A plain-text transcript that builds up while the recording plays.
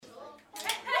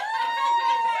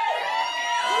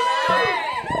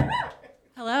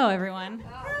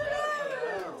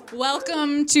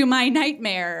Welcome to my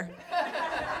nightmare.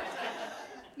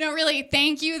 No, really,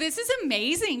 thank you. This is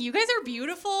amazing. You guys are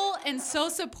beautiful and so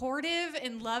supportive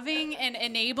and loving and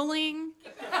enabling.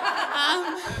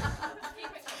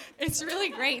 It's really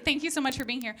great. Thank you so much for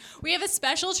being here. We have a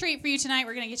special treat for you tonight.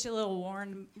 We're going to get you a little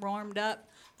warmed up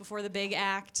before the big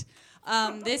act.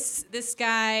 This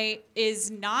guy is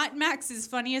not Max's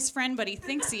funniest friend, but he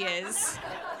thinks he is.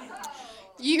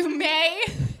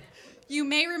 You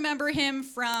may remember him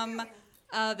from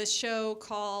the show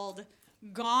called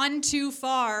Gone Too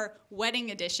Far,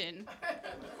 Wedding Edition.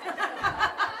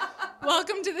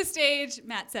 Welcome to the stage,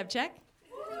 Matt Sevchek.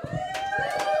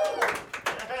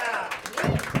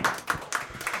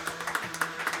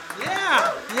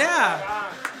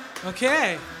 Yeah.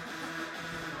 Okay.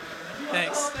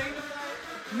 Thanks.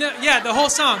 No, yeah, the whole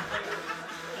song.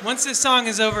 Once this song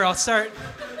is over, I'll start.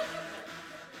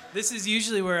 This is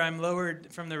usually where I'm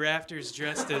lowered from the rafters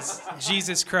dressed as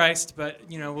Jesus Christ, but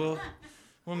we'll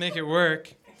make it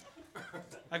work.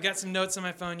 I've got some notes on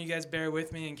my phone. You guys bear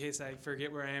with me in case I forget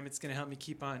where I am. It's going to help me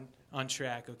keep on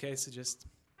track, okay? So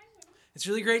it's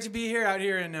really great to be here out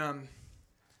here in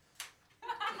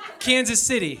Kansas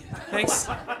City. Thanks.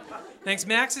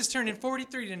 Max is turning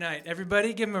 43 tonight.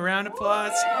 Everybody give him a round of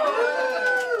applause.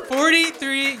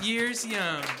 43 years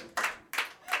young.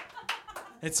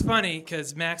 It's funny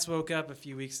because Max woke up a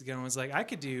few weeks ago and was like, I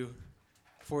could do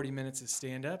 40 minutes of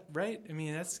stand-up, right? I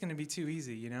mean, that's going to be too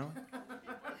easy, you know?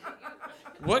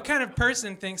 What kind of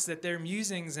person thinks that their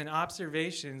musings and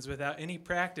observations without any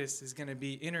practice is going to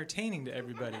be entertaining to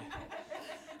everybody?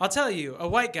 I'll tell you, a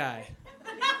white guy.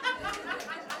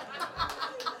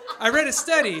 I read a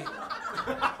study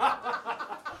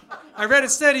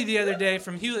the other day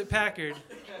from Hewlett-Packard.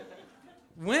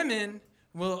 Women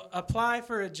will apply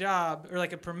for a job or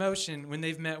like a promotion when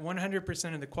they've met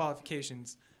 100% of the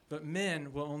qualifications, but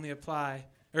men will apply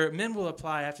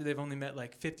after they've only met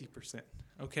like 50%,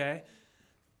 okay?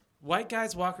 White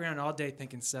guys walk around all day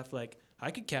thinking stuff like,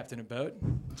 I could captain a boat.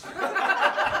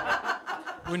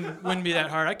 Wouldn't be that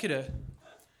hard. I could have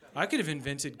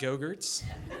invented Go-Gurts.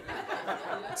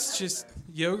 It's just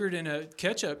yogurt in a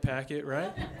ketchup packet,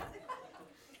 right?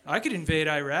 I could invade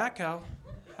Iraq. How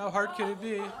hard could it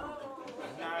be?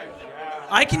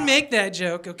 I can make that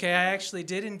joke, okay? I actually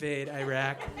did invade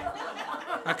Iraq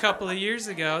a couple of years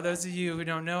ago. Those of you who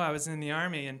don't know, I was in the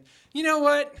Army. And you know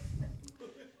what?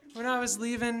 When I was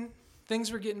leaving,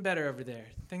 things were getting better over there.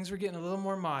 Things were getting a little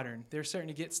more modern. They were starting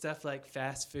to get stuff like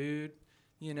fast food.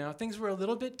 You know, things were a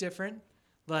little bit different.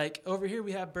 Like over here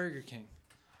we have Burger King.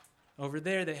 Over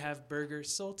there they have Burger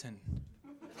Sultan.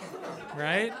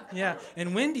 Right? Yeah.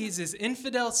 And Wendy's is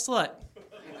Infidel Slut.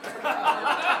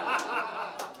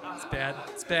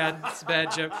 It's a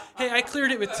bad joke. Hey, I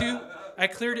cleared it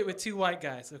with two white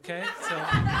guys, okay?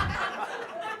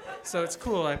 So it's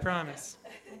cool, I promise.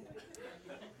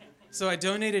 So I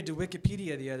donated to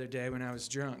Wikipedia the other day when I was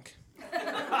drunk.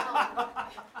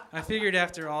 I figured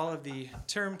after all of the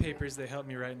term papers they helped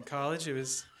me write in college, it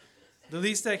was the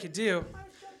least I could do.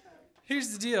 Here's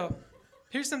the deal.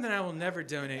 Here's something I will never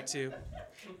donate to.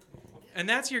 And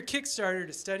that's your Kickstarter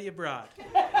to study abroad.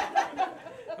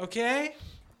 Okay?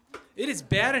 It is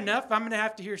bad enough I'm going to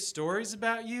have to hear stories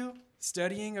about you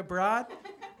studying abroad.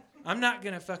 I'm not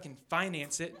going to fucking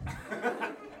finance it.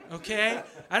 Okay?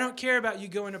 I don't care about you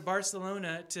going to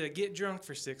Barcelona to get drunk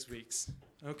for 6 weeks.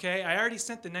 Okay? I already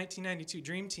sent the 1992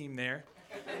 Dream Team there.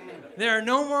 There are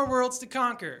no more worlds to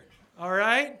conquer. All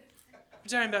right? We're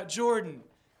talking about Jordan,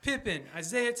 Pippen,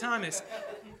 Isaiah Thomas.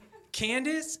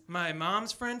 Candace, my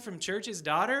mom's friend from church's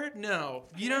daughter? No,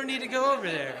 you don't need to go over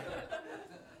there.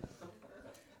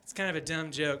 It's kind of a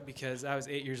dumb joke because I was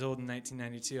 8 years old in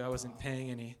 1992. I wasn't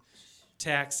paying any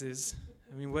taxes.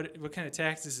 I mean, what kind of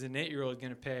taxes is an 8-year-old going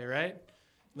to pay, right?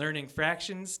 Learning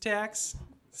fractions tax?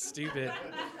 Stupid.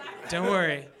 Don't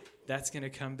worry, that's going to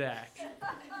come back.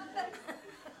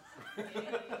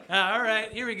 All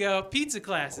right, here we go. Pizza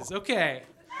classes. Okay.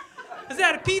 I was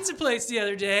at a pizza place the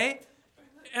other day,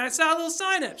 and I saw a little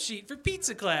sign-up sheet for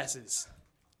pizza classes.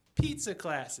 Pizza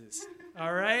classes.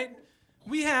 All right?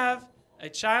 We have a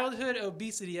childhood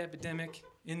obesity epidemic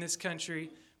in this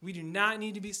country. We do not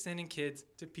need to be sending kids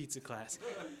to pizza class.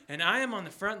 And I am on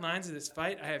the front lines of this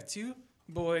fight. I have 2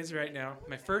 boys right now.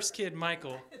 My first kid,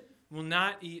 Michael, will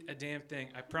not eat a damn thing.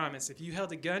 I promise. If you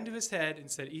held a gun to his head and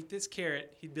said, eat this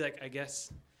carrot, he'd be like, I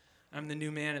guess I'm the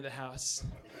new man of the house.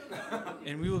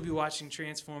 And we will be watching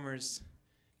Transformers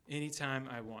anytime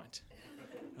I want.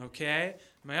 Okay?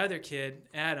 My other kid,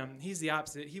 Adam, he's the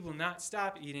opposite. He will not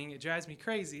stop eating. It drives me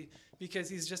crazy because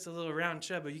he's just a little round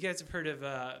chubbo. You guys have heard of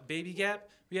Baby Gap?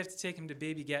 We have to take him to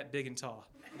Baby Gap Big and Tall.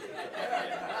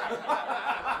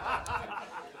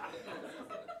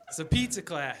 So pizza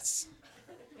class.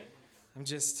 I'm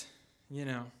just, you're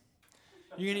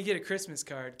going to get a Christmas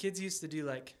card. Kids used to do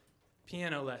like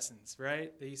piano lessons,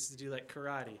 right? They used to do like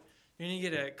karate. You're going to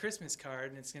get a Christmas card,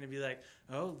 and it's going to be like,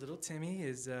 oh, little Timmy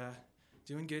is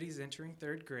doing good. He's entering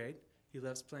 3rd grade. He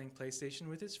loves playing PlayStation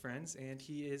with his friends, and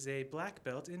he is a black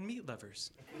belt in meat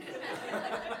lovers.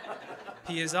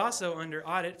 He is also under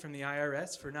audit from the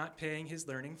IRS for not paying his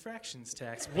learning fractions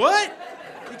tax. What?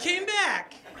 He came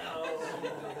back.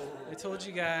 I told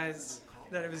you guys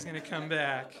that it was going to come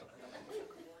back.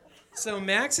 So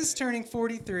Max is turning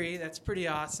 43. That's pretty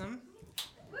awesome.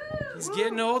 He's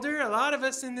getting older. A lot of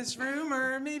us in this room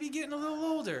are maybe getting a little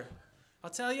older. I'll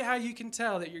tell you how you can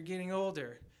tell that you're getting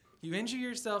older. You injure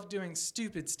yourself doing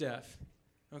stupid stuff,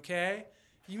 okay?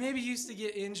 You maybe used to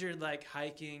get injured like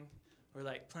hiking or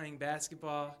like playing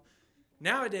basketball.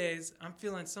 Nowadays, I'm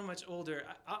feeling so much older.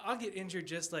 I'll get injured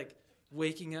just like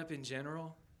waking up in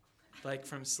general, like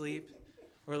from sleep,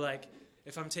 or like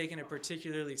if I'm taking a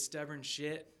particularly stubborn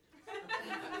shit.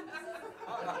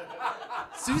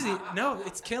 Susie, no,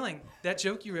 it's killing. That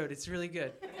joke you wrote, it's really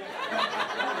good.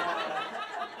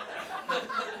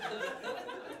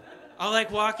 I'll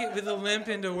like walk it with a limp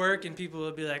into work, and people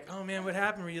will be like, oh man, what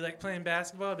happened? Were you like playing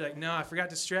basketball? I'll be like, no, I forgot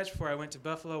to stretch before I went to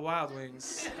Buffalo Wild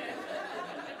Wings.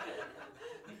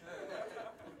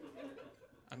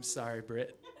 I'm sorry,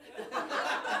 Britt.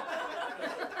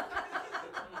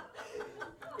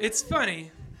 It's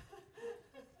funny,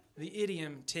 the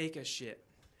idiom take a shit,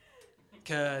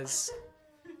 because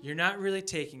you're not really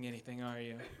taking anything, are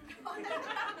you?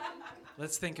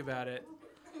 Let's think about it.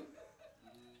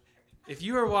 If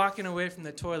you are walking away from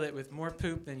the toilet with more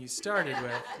poop than you started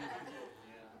with,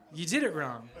 you did it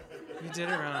wrong. You did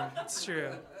it wrong. It's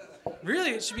true.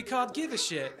 Really, it should be called give a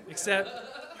shit, except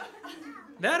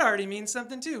that already means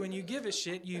something too. When you give a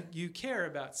shit, you care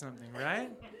about something, right?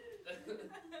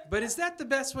 But is that the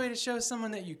best way to show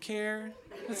someone that you care?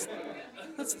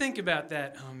 Let's think about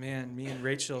that. Oh man, me and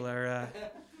Rachel are,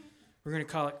 we're going to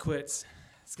call it quits.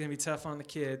 It's going to be tough on the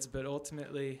kids, but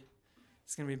ultimately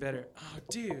it's going to be better. Oh,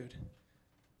 dude,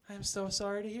 I'm so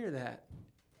sorry to hear that.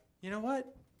 You know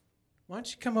what? Why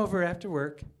don't you come over after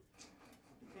work,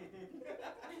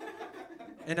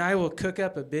 and I will cook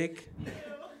up a big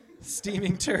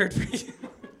steaming turd for you.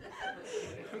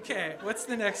 Okay, what's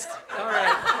the next? All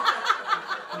right.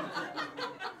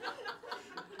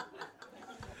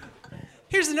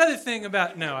 Here's another thing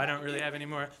about, no, I don't really have any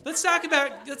more. Let's talk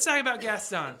about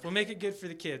Gaston. We'll make it good for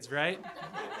the kids, right?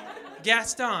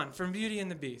 Gaston from Beauty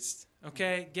and the Beast,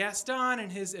 okay? Gaston in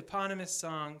his eponymous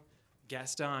song,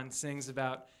 Gaston sings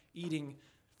about eating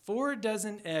 4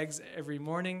 dozen eggs every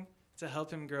morning to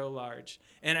help him grow large.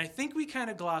 And I think we kind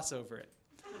of gloss over it.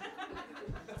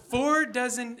 4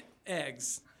 dozen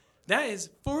eggs. That is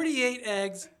 48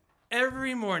 eggs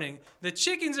every morning. The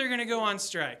chickens are going to go on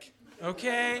strike,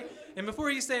 okay? And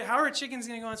before you say, how are chickens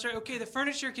going to go on strike? Okay, the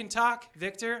furniture can talk,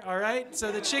 Victor, all right?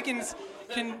 So the chickens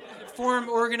can form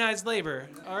organized labor,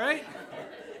 all right?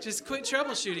 Just quit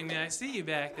troubleshooting me. I see you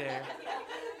back there.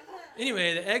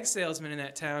 Anyway, the egg salesman in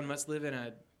that town must live in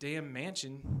a damn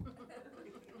mansion.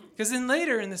 Because then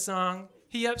later in the song,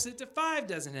 he ups it to 5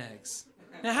 dozen eggs.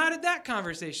 Now, how did that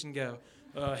conversation go?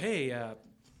 Hey,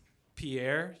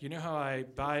 Pierre, you know how I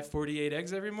buy 48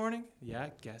 eggs every morning? Yeah,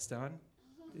 Gaston.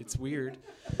 It's weird.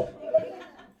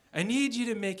 I need you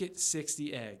to make it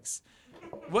 60 eggs.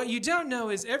 What you don't know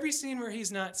is every scene where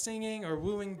he's not singing or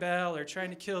wooing Belle or trying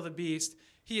to kill the beast,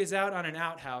 he is out on an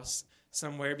outhouse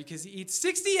somewhere because he eats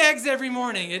 60 eggs every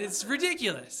morning. It is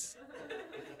ridiculous.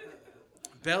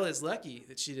 Belle is lucky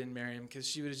that she didn't marry him because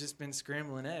she would have just been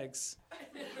scrambling eggs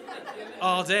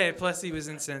all day. Plus, he was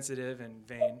insensitive and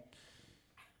vain.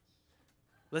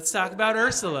 Let's talk about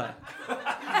Ursula.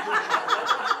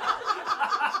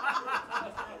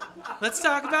 Let's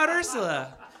talk about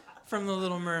Ursula from The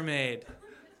Little Mermaid.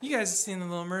 You guys have seen The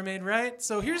Little Mermaid, right?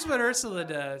 So here's what Ursula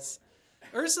does.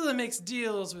 Ursula makes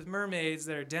deals with mermaids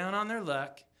that are down on their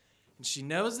luck, and she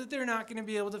knows that they're not going to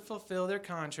be able to fulfill their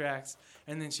contracts,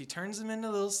 and then she turns them into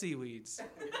little seaweeds.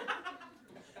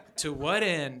 To what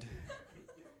end?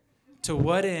 To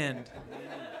what end?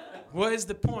 What is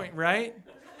the point, right?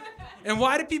 And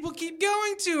why do people keep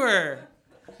going to her?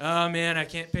 Oh, man, I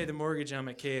can't pay the mortgage on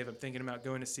my cave. I'm thinking about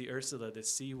going to see Ursula, the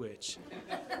sea witch.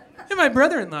 And my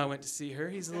brother-in-law went to see her.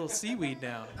 He's a little seaweed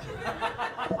now.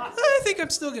 I think I'm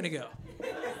still going to go.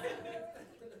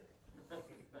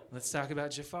 Let's talk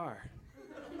about Jafar.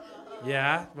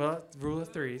 Yeah, well, rule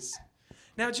of threes.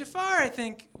 Now, Jafar, I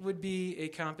think, would be a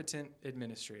competent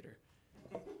administrator,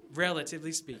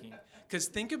 relatively speaking. Because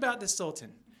think about the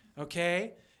Sultan,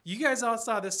 okay? You guys all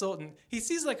saw the Sultan. He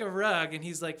sees like a rug and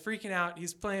he's like freaking out.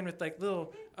 He's playing with like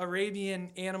little Arabian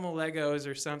animal Legos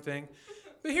or something.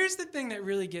 But here's the thing that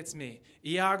really gets me.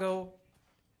 Jafar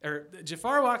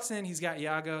walks in, he's got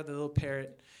Iago, the little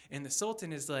parrot, and the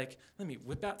Sultan is like, let me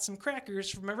whip out some crackers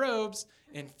from my robes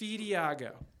and feed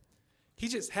Iago. He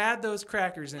just had those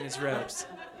crackers in his robes.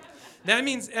 That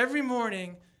means every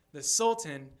morning the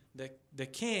Sultan, the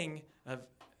king of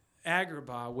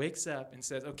Agrabah, wakes up and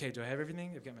says, okay, do I have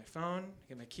everything? I've got my phone, I've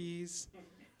got my keys.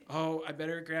 Oh, I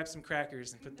better grab some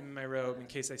crackers and put them in my robe in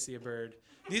case I see a bird.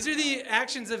 These are the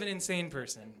actions of an insane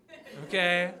person,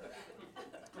 okay?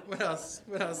 What else?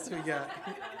 What else do we got?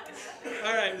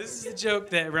 All right, this is a joke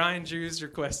that Ryan Drews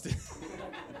requested.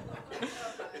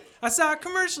 I saw a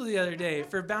commercial the other day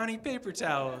for Bounty paper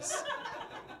towels.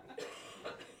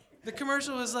 The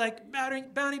commercial was like,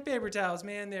 Bounty paper towels,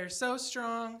 man, they're so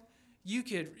strong. You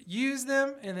could use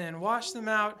them and then wash them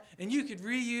out, and you could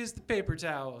reuse the paper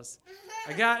towels.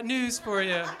 I got news for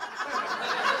you.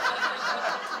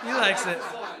 He likes it.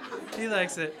 He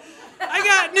likes it. I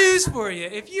got news for you.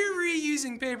 If you're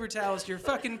reusing paper towels, you're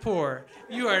fucking poor.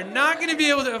 You are not going to be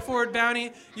able to afford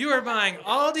Bounty. You are buying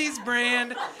Aldi's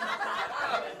brand.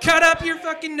 Cut up your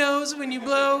fucking nose when you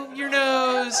blow your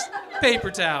nose.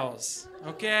 Paper towels.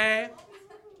 Okay?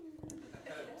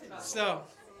 So.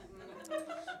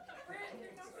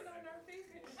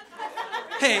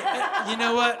 Hey, you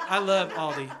know what? I love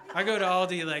Aldi. I go to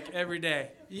Aldi like every day.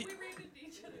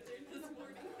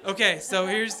 Okay, so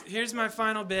here's my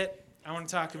final bit. I want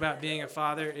to talk about being a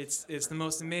father. It's the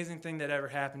most amazing thing that ever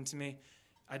happened to me.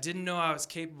 I didn't know I was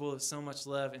capable of so much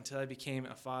love until I became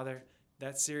a father.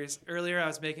 That's serious. Earlier, I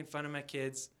was making fun of my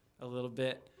kids a little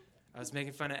bit. I was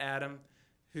making fun of Adam,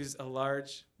 who's a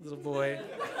large little boy.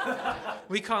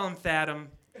 We call him Thadam.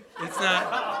 It's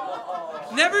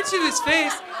not. Never to his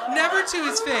face. Never to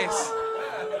his face.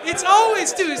 It's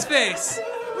always to his face.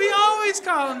 We always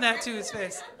call him that to his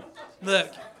face.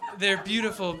 Look, they're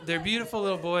beautiful. They're beautiful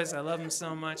little boys. I love them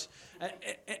so much.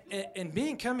 And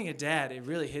becoming a dad, it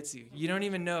really hits you. You don't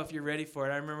even know if you're ready for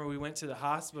it. I remember we went to the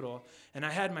hospital, and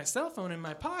I had my cell phone in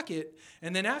my pocket.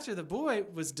 And then after the boy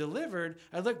was delivered,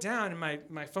 I looked down, and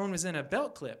my phone was in a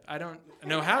belt clip. I don't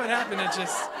know how it happened.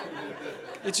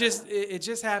 It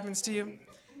just happens to you.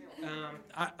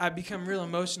 I've become real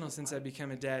emotional since I've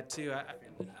become a dad, too.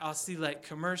 I'll see, like,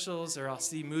 commercials or I'll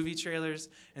see movie trailers,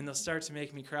 and they'll start to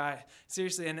make me cry.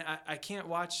 Seriously, and I can't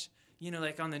watch,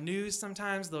 like on the news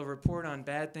sometimes, they'll report on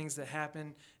bad things that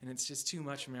happen, and it's just too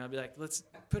much for me. I'll be like, let's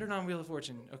put it on Wheel of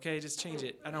Fortune, okay? Just change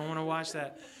it. I don't want to watch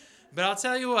that. But I'll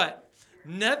tell you what,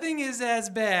 nothing is as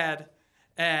bad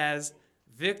as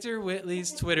Victor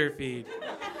Whitley's Twitter feed,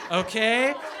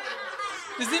 okay?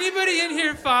 Does anybody in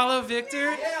here follow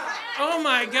Victor? Oh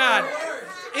my God.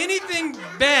 Anything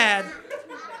bad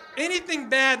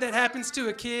that happens to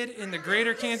a kid in the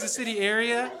greater Kansas City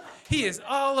area, he is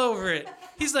all over it.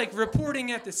 He's like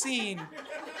reporting at the scene.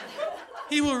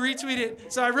 He will retweet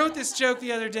it. So I wrote this joke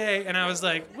the other day, and I was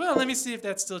like, well, let me see if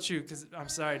that's still true, because I'm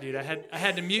sorry, dude. I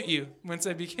had to mute you once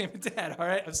I became a dad, all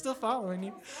right? I'm still following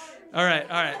you. All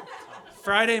right.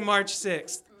 Friday, March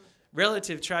 6th.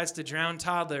 Relative tries to drown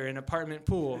toddler in apartment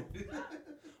pool.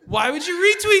 Why would you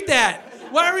retweet that?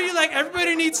 Why were you like,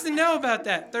 everybody needs to know about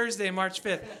that? Thursday, March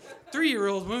 5th.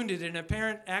 3-year-old wounded in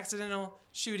apparent accidental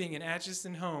shooting in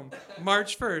Atchison home.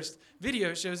 March 1st.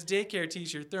 Video shows daycare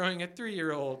teacher throwing a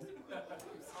 3-year-old.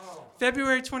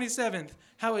 February 27th.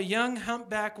 How a young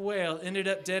humpback whale ended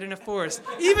up dead in a forest.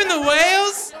 Even the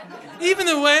whales? Even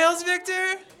the whales,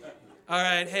 Victor? All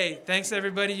right, hey, thanks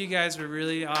everybody. You guys were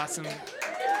really awesome.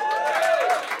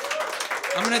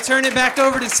 I'm going to turn it back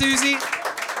over to Susie.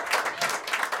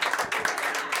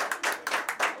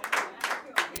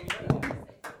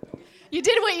 You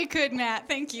did what you could, Matt.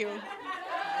 Thank you.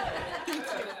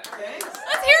 Thanks.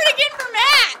 Let's hear it again for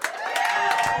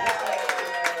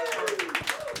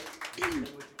Matt.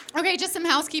 Okay, just some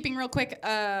housekeeping real quick.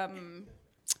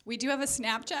 We do have a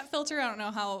Snapchat filter. I don't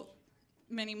know how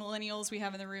many millennials we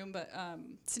have in the room, but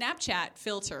Snapchat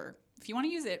filter. If you want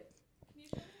to use it.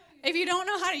 If you don't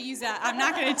know how to use that, I'm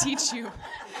not going to teach you.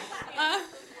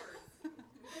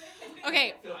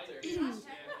 Okay.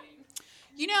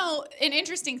 An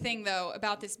interesting thing, though,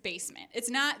 about this basement.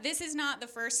 This is not the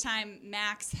first time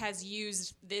Max has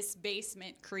used this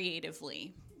basement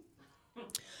creatively.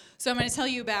 So I'm going to tell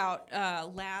you about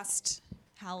last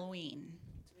Halloween.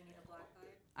 Do we need a black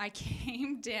light? I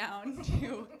came down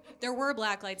to... There were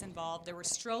black lights involved. There were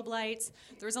strobe lights.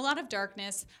 There was a lot of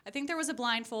darkness. I think there was a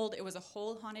blindfold. It was a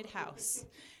whole haunted house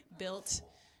built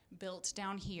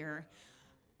down here.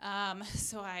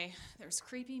 There's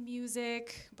creepy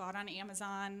music, bought on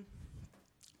Amazon.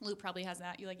 Lou probably has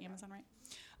that. You like Amazon, right?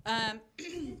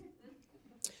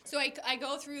 So I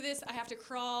go through this. I have to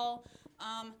crawl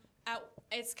out.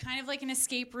 It's kind of like an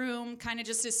escape room, kind of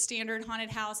just a standard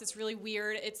haunted house. It's really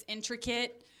weird. It's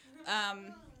intricate.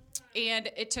 And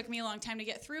it took me a long time to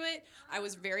get through it. I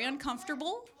was very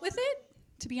uncomfortable with it,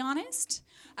 to be honest.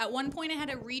 At one point, I had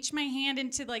to reach my hand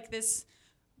into like this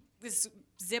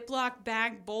Ziploc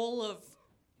bag bowl of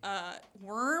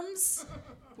worms,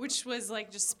 which was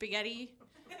like just spaghetti,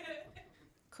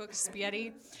 cooked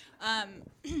spaghetti.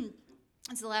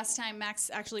 It's the last time Max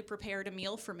actually prepared a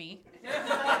meal for me. But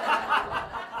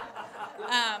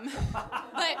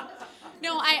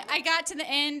no, I got to the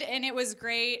end and it was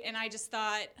great, and I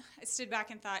stood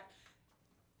back and thought,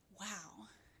 wow,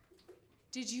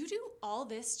 did you do all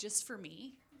this just for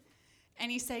me?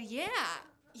 And he said, yeah,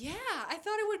 I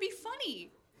thought it would be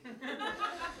funny.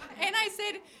 And I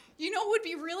said, you know what would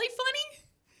be really funny?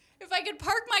 If I could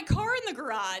park my car in the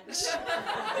garage.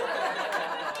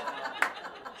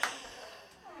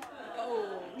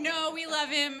 Oh, no, we love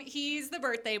him. He's the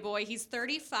birthday boy. He's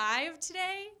 35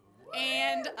 today.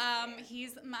 And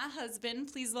he's my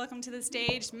husband. Please welcome to the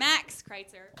stage, Max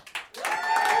Kreitzer.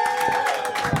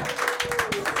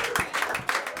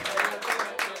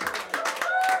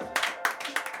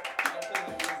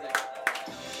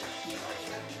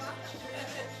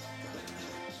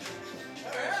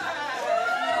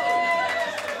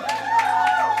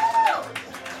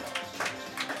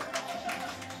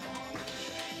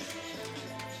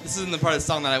 This isn't the part of the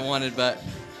song that I wanted, but...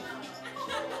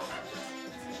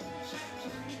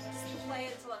 Play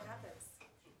it till it happens.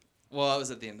 Well, it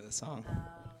was at the end of the song.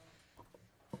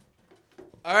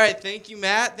 All right, thank you,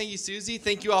 Matt. Thank you, Susie.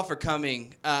 Thank you all for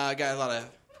coming. I got a lot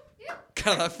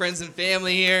of friends and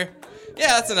family here. Yeah,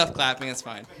 that's enough clapping. That's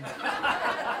fine.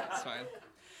 That's fine.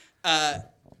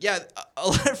 Yeah, a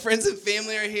lot of friends and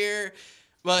family are here,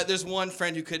 but there's one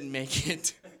friend who couldn't make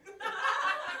it.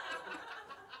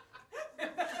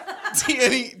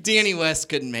 Danny West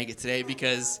couldn't make it today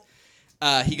because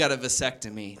he got a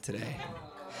vasectomy today.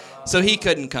 So he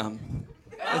couldn't come.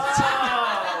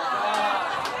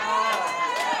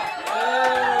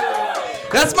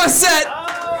 That's my set!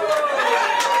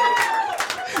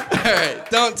 All right,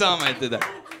 don't tell him I did that.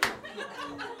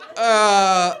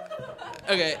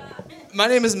 Okay, my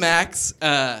name is Max.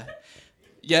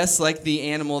 Yes, like the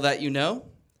animal that you know.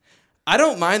 I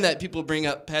don't mind that people bring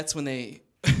up pets when they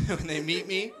when they meet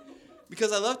me,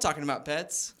 because I love talking about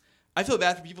pets. I feel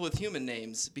bad for people with human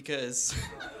names because,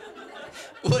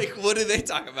 like, what do they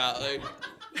talk about? Like,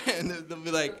 and they'll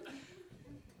be like,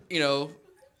 you know,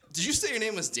 did you say your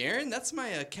name was Darren? That's my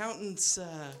accountant's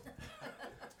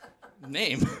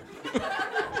name.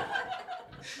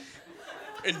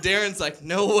 And Darren's like,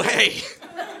 no way.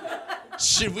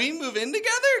 Should we move in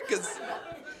together? Because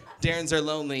Darren's are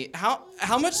lonely.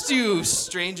 How much do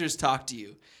strangers talk to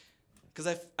you?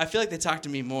 Because I feel like they talk to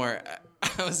me more.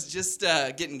 I was just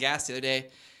getting gas the other day,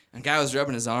 and a guy was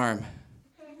rubbing his arm.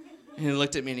 And he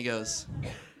looked at me and he goes,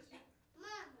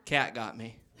 cat got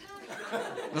me.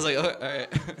 I was like, oh, all right.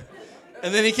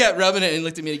 And then he kept rubbing it and he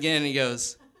looked at me again and he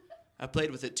goes, I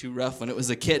played with it too rough when it was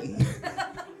a kitten.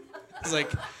 I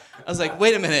was like,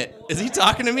 wait a minute, is he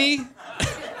talking to me?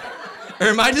 Or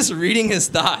am I just reading his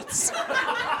thoughts?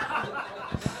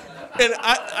 And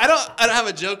I don't have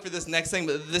a joke for this next thing,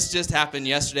 but this just happened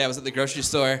yesterday. I was at the grocery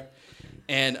store,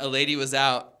 and a lady was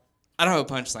out. I don't have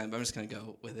a punchline, but I'm just going to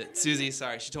go with it. Susie,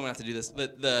 sorry, she told me not to do this.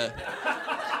 But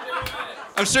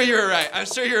I'm sure you were right.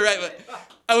 But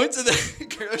I went to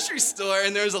the grocery store,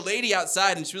 and there was a lady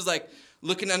outside, and she was, like,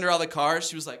 looking under all the cars.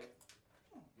 She was, like,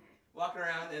 walking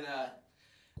around, and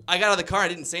I got out of the car. I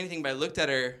didn't say anything, but I looked at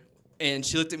her, and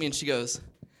she looked at me, and she goes,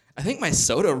 I think my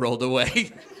soda rolled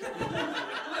away.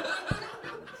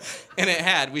 And it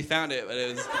had. We found it, but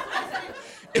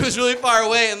it was really far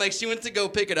away. And like she went to go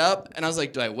pick it up, and I was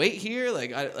like, "Do I wait here?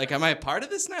 Like am I a part of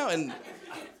this now?" And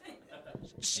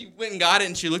she went and got it,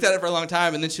 and she looked at it for a long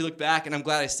time, and then she looked back, and I'm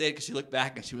glad I stayed because she looked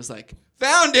back and she was like,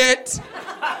 "Found it!" And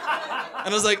I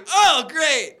was like, "Oh,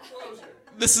 great!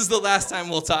 This is the last time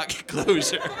we'll talk."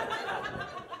 Closure.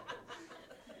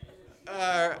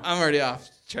 I'm already off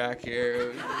track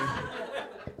here.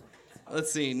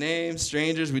 Let's see, names,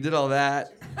 strangers, we did all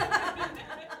that.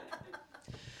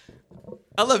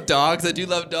 I love dogs. I do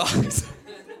love dogs.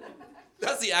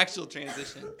 That's the actual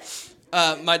transition.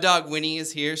 My dog Winnie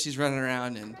is here. She's running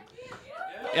around and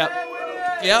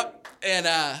yep.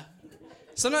 And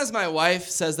sometimes my wife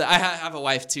says that I have a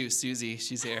wife too, Susie.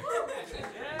 She's here.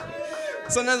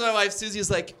 Sometimes my wife Susie is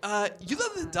like, "You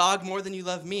love the dog more than you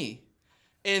love me."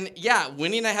 And yeah,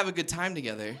 Winnie and I have a good time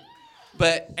together.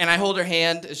 And I hold her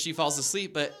hand as she falls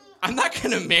asleep, but I'm not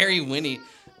going to marry Winnie.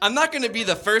 I'm not going to be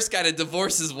the first guy to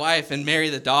divorce his wife and marry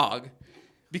the dog.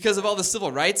 Because of all the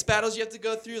civil rights battles you have to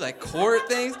go through, like court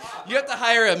things. You have to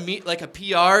hire a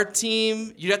PR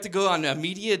team. You have to go on a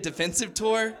media defensive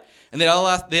tour. And they all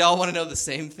want to know the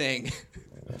same thing.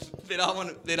 They'd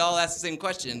all ask the same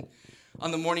question.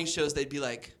 On the morning shows, they'd be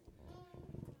like,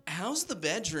 how's the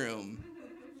bedroom?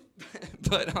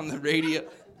 But on the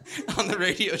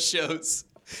radio shows,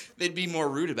 they'd be more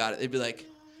rude about it. They'd be like,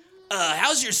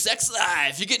 how's your sex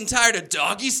life? You getting tired of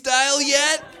doggy style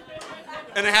yet?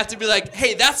 And I have to be like,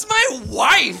 hey, that's my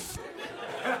wife.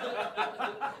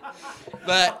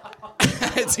 But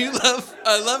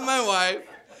I love my wife.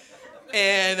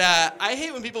 And I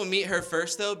hate when people meet her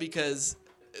first, though, because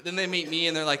then they meet me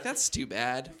and they're like, that's too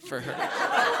bad for her.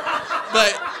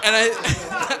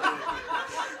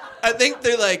 I think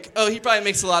they're like, oh, he probably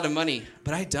makes a lot of money,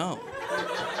 but I don't.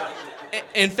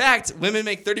 In fact, women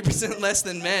make 30% less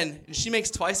than men, and she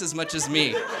makes twice as much as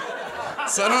me.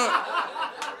 So I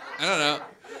don't know.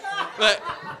 But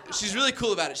she's really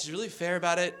cool about it. She's really fair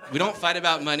about it. We don't fight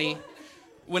about money.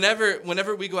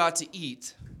 Whenever we go out to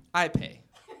eat, I pay.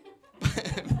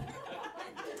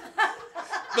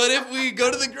 But if we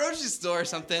go to the grocery store or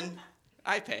something,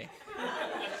 I pay.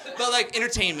 But like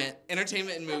entertainment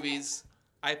and movies,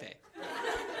 I pay.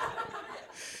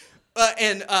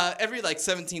 And every like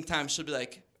 17th time she'll be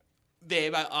like,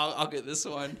 babe, I'll get this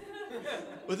one.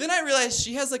 But then I realized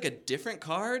she has like a different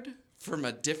card from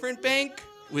a different bank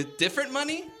with different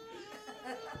money.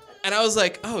 And I was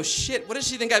like, oh shit, what does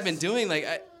she think I've been doing? Like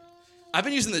I've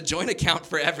been using the joint account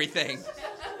for everything.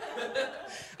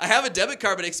 I have a debit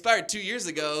card, but it expired 2 years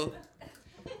ago.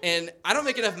 And I don't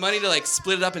make enough money to like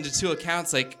split it up into two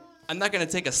accounts. Like I'm not gonna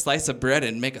take a slice of bread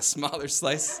and make a smaller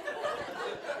slice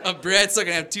of bread, so I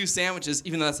can have two sandwiches,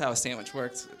 even though that's how a sandwich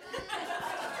works.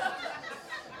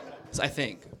 So I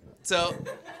think. So,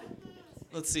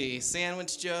 let's see,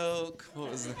 sandwich joke, what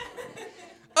was it?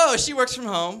 Oh, she works from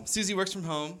home, Susie works from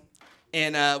home,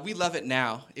 and we love it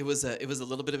now. It was a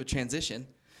little bit of a transition.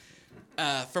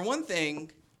 For one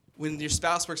thing, when your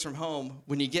spouse works from home,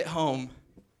 when you get home,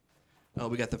 oh,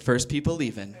 we got the first people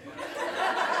leaving.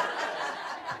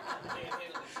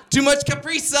 Too much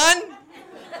Capri Sun?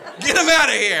 Get them out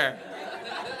of here.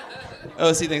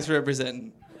 OC, thanks for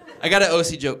representing. I got an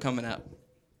OC joke coming up.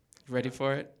 Ready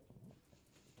for it?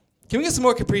 Can we get some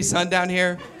more Capri Sun down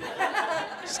here?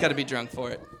 Just got to be drunk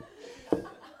for it.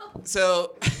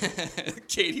 So,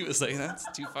 Katie was like, that's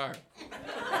too far.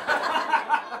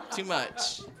 Too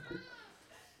much.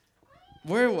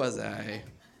 Where was I?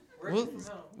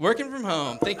 Working from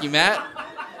home. Thank you, Matt.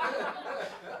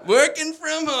 Working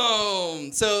from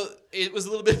home. So it was a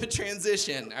little bit of a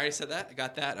transition. I already said that? I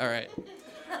got that? All right.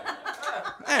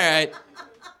 All right.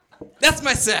 That's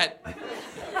my set.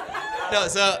 No,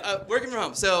 so working from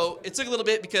home. So it took a little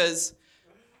bit because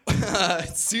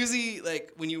Susie,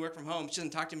 like when you work from home, she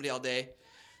doesn't talk to anybody all day.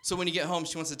 So when you get home,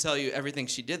 she wants to tell you everything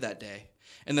she did that day.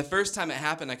 And the first time it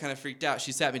happened, I kind of freaked out.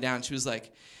 She sat me down. She was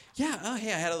like, yeah, oh,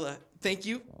 hey, I had thank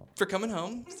you for coming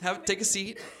home. Take a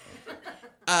seat.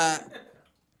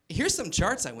 Here's some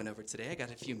charts I went over today. I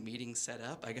got a few meetings set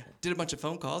up. Did a bunch of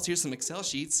phone calls. Here's some Excel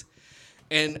sheets.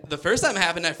 And the first time it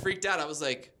happened, I freaked out. I was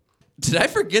like, did I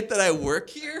forget that I work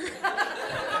here?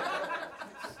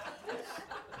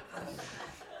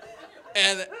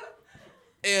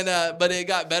 But it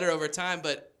got better over time.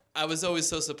 But I was always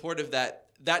so supportive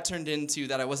that turned into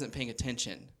that I wasn't paying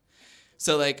attention.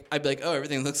 So like I'd be like, oh,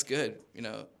 everything looks good,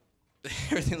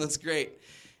 everything looks great,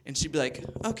 and she'd be like,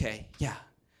 okay, yeah.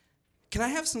 Can I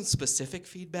have some specific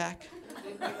feedback?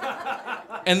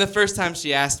 And the first time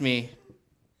she asked me,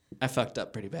 I fucked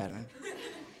up pretty bad.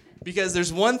 Because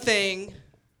there's one thing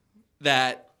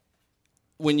that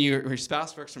when your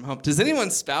spouse works from home, does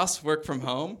anyone's spouse work from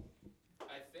home?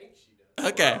 I think she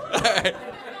does. Okay, all right.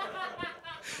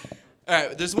 All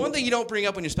right, there's one thing you don't bring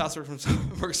up when your spouse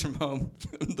works from home.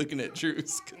 I'm looking at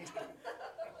Drew's.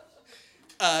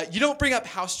 You don't bring up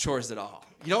house chores at all.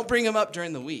 You don't bring them up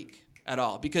during the week at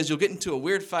all because you'll get into a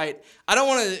weird fight. I don't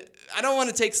want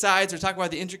to take sides or talk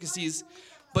about the intricacies,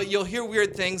 but you'll hear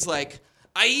weird things like,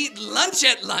 I eat lunch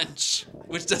at lunch,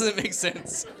 which doesn't make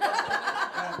sense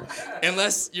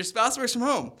unless your spouse works from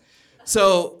home.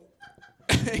 So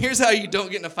here's how you don't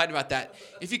get in a fight about that.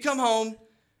 If you come home,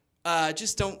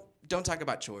 just don't talk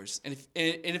about chores. And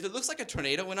if it looks like a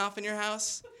tornado went off in your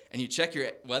house and you check your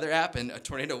weather app and a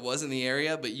tornado was in the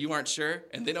area but you aren't sure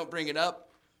and they don't bring it up,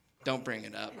 don't bring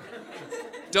it up.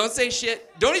 Don't say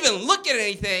shit. Don't even look at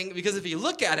anything because if you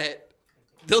look at it,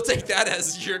 they'll take that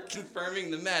as you're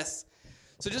confirming the mess.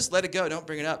 So just let it go. Don't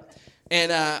bring it up.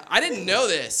 And I didn't know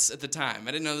this at the time.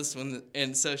 I didn't know this one.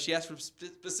 And so she asked for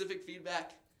specific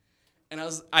feedback. And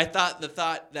I thought the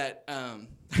thought that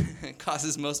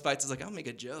causes most fights is like, I'll make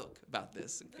a joke about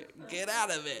this and get out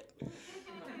of it.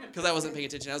 Because I wasn't paying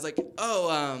attention. I was like,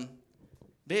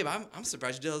 babe, I'm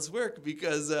surprised you did all this work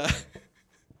because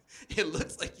it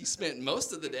looks like you spent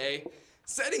most of the day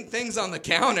setting things on the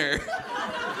counter.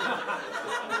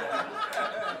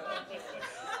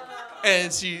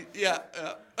 And she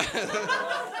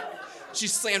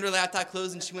slammed her laptop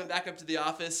closed and she went back up to the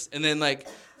office. And then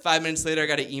 5 minutes later, I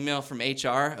got an email from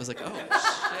HR. I was like, oh, shit.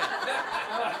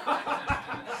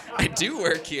 I do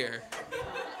work here.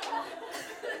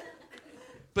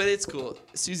 But it's cool.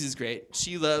 Susie's great.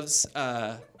 She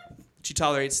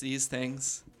tolerates these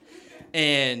things.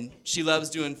 And she loves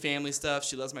doing family stuff.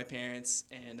 She loves my parents.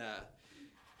 And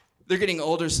they're getting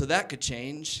older, so that could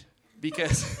change.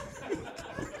 Because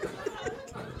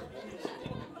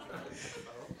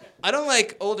I don't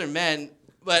like older men,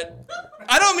 but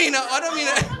I don't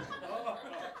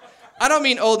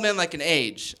mean old men like an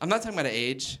age. I'm not talking about an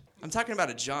age. I'm talking about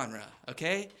a genre,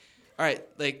 okay? All right,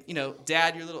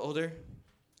 Dad, you're a little older.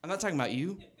 I'm not talking about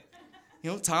you.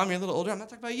 Tom, you're a little older. I'm not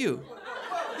talking about you.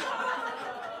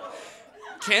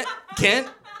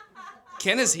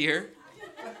 Ken is here.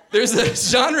 There's a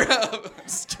genre of... I'm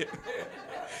just kidding.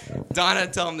 Donna,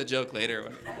 tell him the joke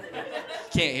later.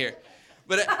 Can't hear.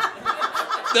 But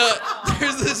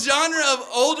there's this genre of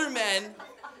older men.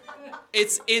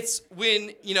 It's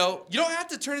when, you don't have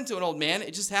to turn into an old man.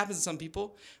 It just happens to some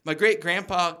people. My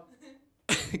great-grandpa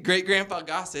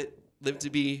Gossett lived to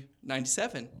be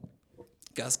 97.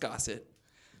 Gus Gossett.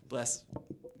 Bless.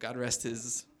 God rest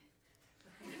his...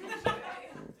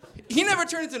 He never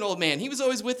turned into an old man. He was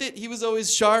always with it. He was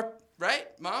always sharp. Right,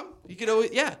 Mom? He could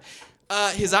always... Yeah.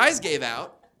 His eyes gave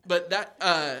out, but that...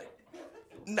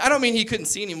 I don't mean he couldn't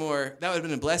see anymore. That would have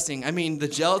been a blessing. I mean, the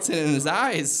gelatin in his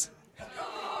eyes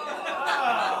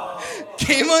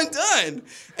came undone.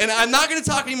 And I'm not going to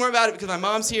talk anymore about it because my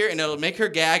mom's here and it'll make her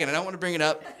gag and I don't want to bring it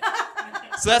up.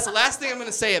 So that's the last thing I'm going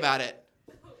to say about it.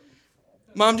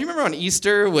 Mom, do you remember on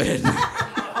Easter when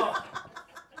I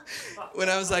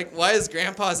was like, why does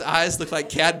Grandpa's eyes look like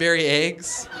Cadbury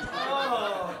eggs?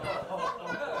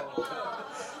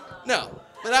 No,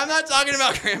 but I'm not talking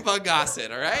about Grandpa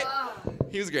Gossett, all right?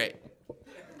 He was great.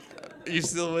 Are you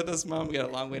still with us, Mom? We got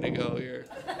a long way to go here.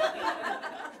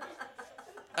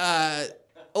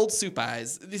 Old Soup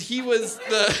Eyes. He was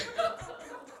the...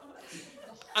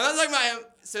 I'm not talking about him.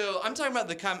 So I'm talking about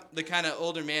the kind of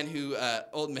old men who,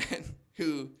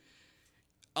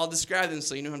 I'll describe them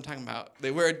so you know what I'm talking about.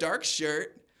 They wear a dark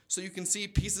shirt so you can see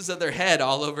pieces of their head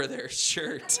all over their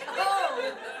shirt.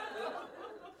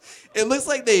 It looks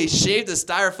like they shaved a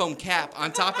styrofoam cap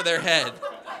on top of their head.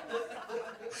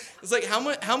 It's like,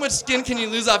 how much skin can you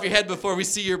lose off your head before we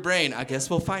see your brain? I guess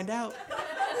we'll find out.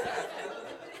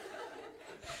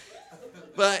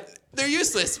 But they're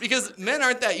useless because men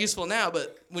aren't that useful now.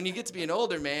 But when you get to be an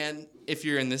older man, if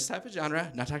you're in this type of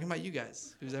genre, not talking about you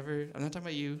guys. I'm not talking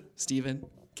about you, Steven.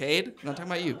 Cade, I'm not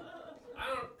talking about you. I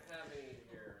don't have any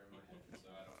hair in my head, so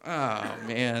I don't. Oh,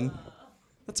 man.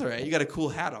 That's all right. You got a cool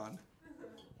hat on.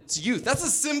 It's youth. That's a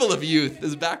symbol of youth,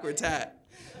 this backwards hat.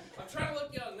 I'm trying to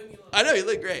look young. Leave me alone. I know, you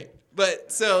look great.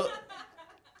 But so,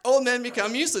 old men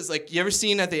become useless. Like, you ever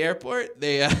seen at the airport?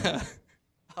 They, oh,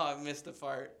 I missed a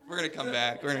fart. We're going to come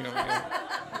back.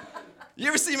 You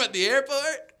ever see them at the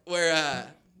airport? Where,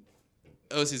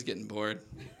 OC's getting bored.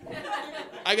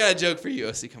 I got a joke for you,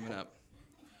 OC, coming up.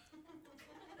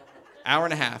 Hour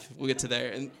and a half. We'll get to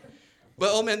there.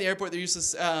 But old men at the airport, they're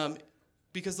useless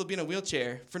because they'll be in a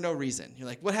wheelchair for no reason. You're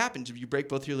like, what happened? Did you break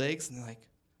both your legs? And they're like,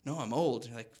 no, I'm old.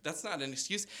 You're like, that's not an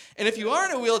excuse. And if you are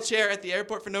in a wheelchair at the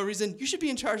airport for no reason, you should be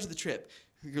in charge of the trip.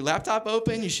 Your laptop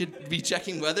open, you should be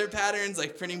checking weather patterns,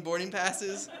 like printing boarding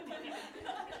passes.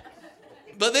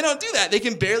 But they don't do that. They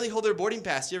can barely hold their boarding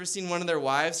pass. You ever seen one of their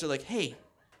wives? They're like, hey,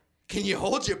 can you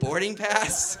hold your boarding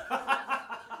pass? They're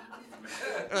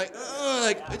like,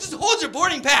 oh, just hold your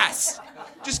boarding pass.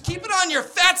 Just keep it on your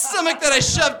fat stomach that I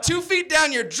shoved 2 feet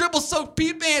down your dribble-soaked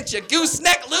pee pants, you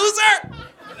gooseneck loser.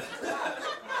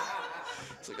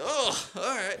 It's like, oh,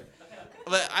 all right.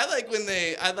 But I like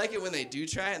it when they do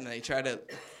try it and they try to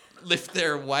lift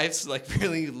their wife's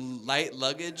really light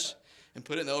luggage and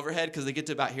put it in the overhead because they get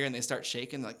to about here and they start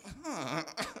shaking like,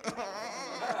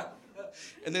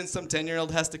 and then some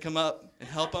 10-year-old has to come up and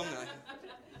help them.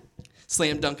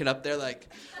 Slam dunk it up there like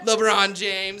LeBron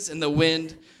James, and the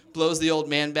wind blows the old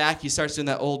man back. He starts doing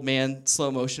that old man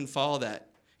slow motion fall that,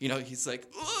 he's like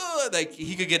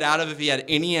he could get out of if he had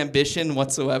any ambition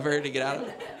whatsoever to get out of.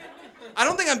 I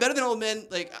don't think I'm better than old men.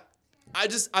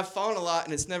 I've fallen a lot,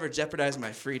 and it's never jeopardized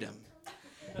my freedom.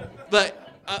 But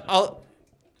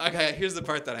okay, here's the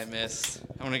part that I missed.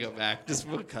 I want to go back.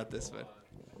 We'll cut this one.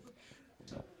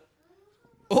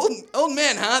 Old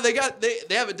man, huh?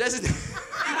 They have a designated.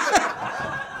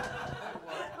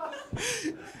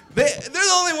 They're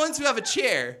the only ones who have a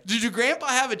chair. Did your grandpa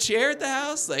have a chair at the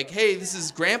house? Like, hey, this is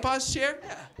grandpa's chair?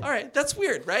 Yeah. All right, that's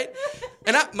weird, right?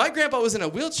 And my grandpa was in a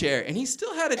wheelchair, and he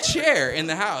still had a chair in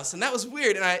the house, and that was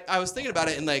weird. And I was thinking about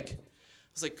it, and like, I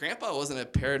was like, grandpa wasn't a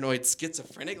paranoid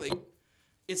schizophrenic. Like,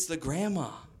 it's the grandma.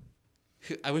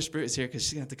 I wish Britt was here because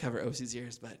she's gonna have to cover OC's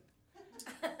ears, but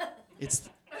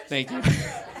thank you.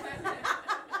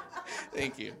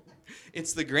 Thank you.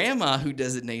 It's the grandma who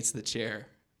designates the chair.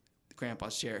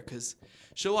 Grandpa's chair, because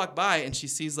she'll walk by and she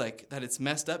sees like that it's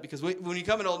messed up, because when you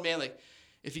become an old man, like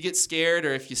if you get scared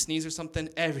or if you sneeze or something,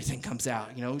 everything comes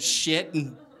out, shit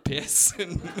and piss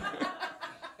and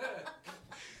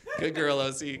good girl,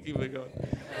 OC, keep it going.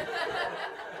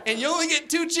 And you only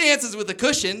get 2 chances with a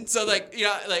cushion, so like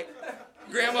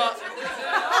grandma.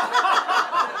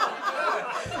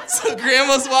 So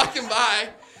grandma's walking by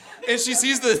and she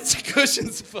sees the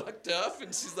cushion's fucked up,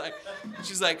 and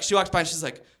she walks by and she's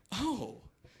like, oh,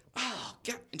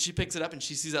 God. And she picks it up and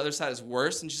she sees the other side is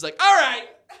worse, and she's like, all right,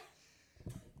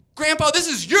 Grandpa, this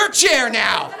is your chair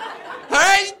now. All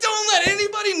right? Don't let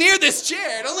anybody near this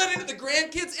chair. Don't let any of the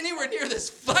grandkids anywhere near this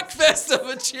fuckfest of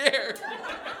a chair.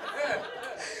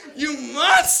 You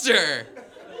monster.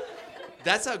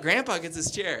 That's how Grandpa gets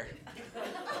his chair.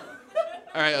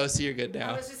 All right, OC, you're good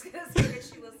now. I was just going to say, did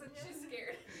she listen?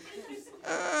 She's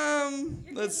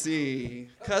scared. Let's see.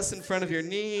 Cuss in front of your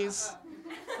knees.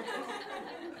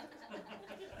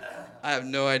 I have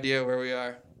no idea where we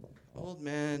are. Old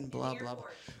man, blah, blah, blah.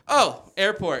 Oh,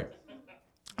 airport.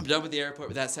 I'm done with the airport,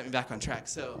 but that set me back on track.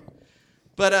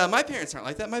 But my parents aren't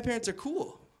like that. My parents are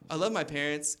cool. I love my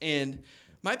parents, and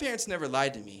my parents never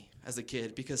lied to me as a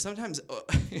kid, because sometimes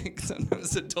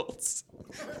adults.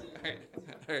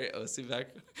 All right, OC back.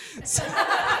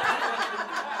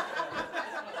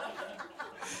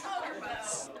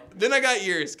 Then I got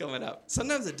yours coming up.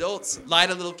 Sometimes adults lie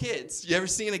to little kids. You ever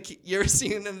seen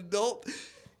an adult?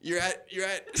 You're at.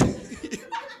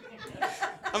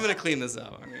 I'm gonna clean this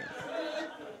up.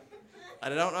 I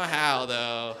don't know how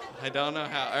though. I don't know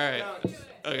how. All right.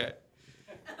 Okay.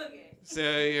 So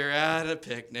you're at a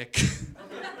picnic.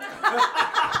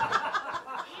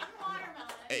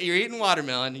 You're eating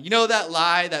watermelon. You know that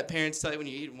lie that parents tell you when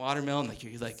you're eating watermelon? Like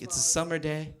you're like, it's a summer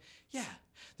day. Yeah.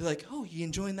 They're like, oh, you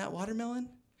enjoying that watermelon?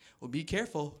 Well, be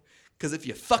careful, because if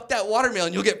you fuck that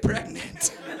watermelon, you'll get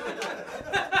pregnant.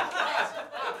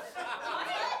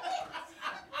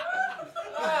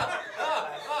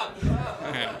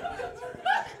 Okay.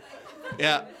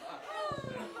 Yeah.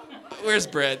 Where's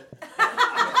Britt?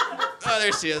 Oh,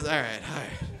 there she is. All right.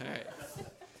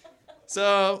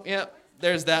 So, yep,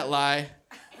 there's that lie.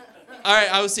 All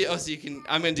right, OC,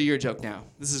 I'm going to do your joke now.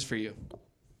 This is for you.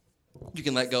 You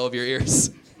can let go of your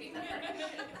ears.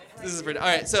 This is for, all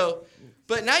right, so,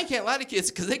 but now you can't lie to kids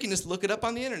because they can just look it up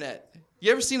on the internet.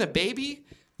 You ever seen a baby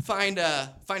find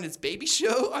its baby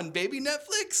show on baby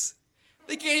Netflix?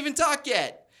 They can't even talk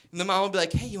yet. And the mom will be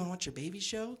like, hey, you want to watch your baby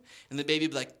show? And the baby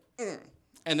will be like,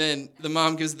 And then the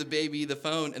mom gives the baby the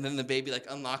phone, and then the baby like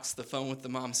unlocks the phone with the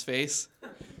mom's face.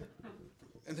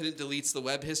 And then it deletes the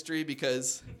web history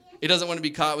because it doesn't want to be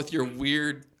caught with your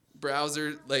weird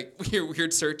browser, like your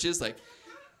weird searches, like,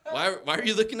 why are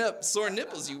you looking up sore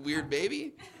nipples, you weird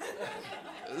baby?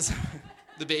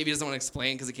 The baby doesn't want to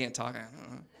explain because it can't talk. I don't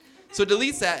know. So it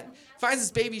deletes that, finds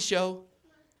this baby show,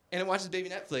 and it watches baby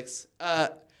Netflix.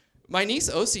 My niece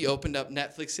OC opened up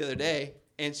Netflix the other day,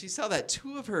 and she saw that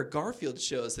 2 of her Garfield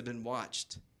shows had been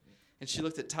watched. And she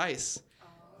looked at Tice,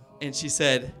 and she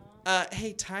said,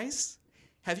 hey, Tice,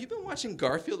 have you been watching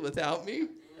Garfield without me?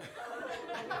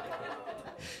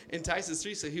 And Tice is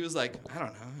 3, so he was like, I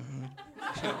don't know.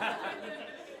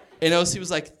 And OC was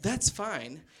like, that's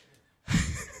fine.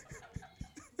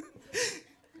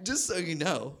 Just so you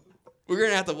know, we're going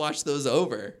to have to watch those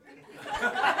over.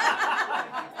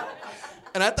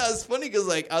 And I thought it was funny because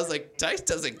I was like, Tice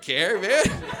doesn't care, man.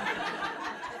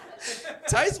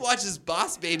 Tice watches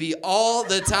Boss Baby all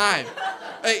the time.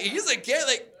 Like, he doesn't care.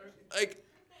 Like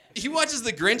he watches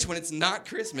The Grinch when it's not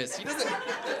Christmas. He doesn't.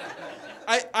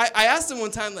 I asked him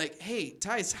one time, like, hey,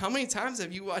 Tice, how many times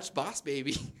have you watched Boss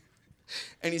Baby?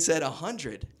 And he said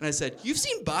 100. And I said, you've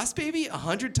seen Boss Baby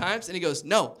 100 times? And he goes,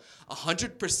 no,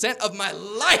 100% of my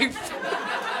life.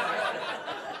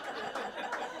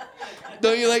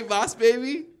 Don't you like Boss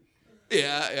Baby?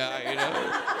 Yeah, you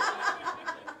know.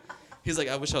 He's like,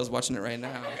 I wish I was watching it right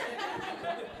now.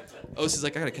 OC's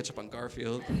like, I gotta catch up on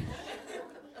Garfield.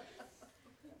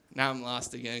 Now I'm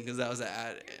lost again because that was an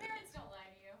ad. Your parents don't lie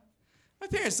to you. My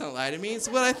parents don't lie to me. It's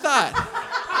what I thought.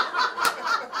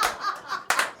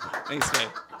 Thanks, babe.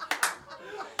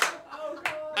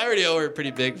 I already owe her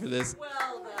pretty big for this. Well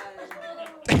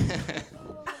done.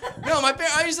 No,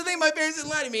 I used to think my parents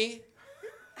didn't lie to me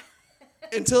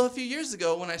until a few years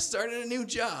ago when I started a new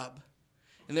job.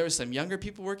 And there were some younger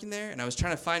people working there, and I was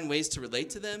trying to find ways to relate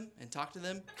to them and talk to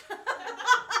them.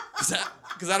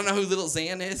 Because I don't know who Little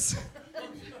Zan is.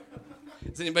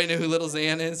 Does anybody know who Little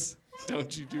Zan is?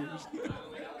 Don't you do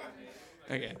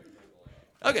it?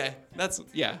 Okay, that's,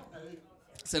 yeah.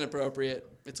 It's inappropriate.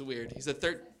 It's weird. He's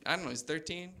he's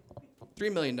 13.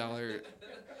 $3 million. I'm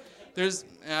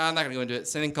not going to go into it.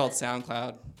 Something called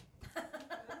SoundCloud.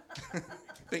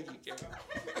 Thank you, Karen.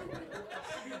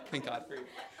 Thank God for you.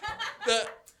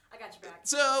 I got your back.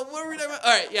 So, what were we talking about?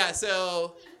 All right, yeah,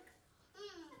 so.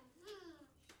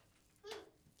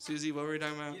 Susie, what were we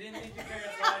talking about? You didn't think your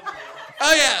parents lied to you.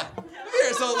 Oh, yeah. My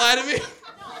parents don't lie to me.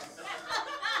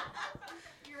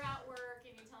 You're at work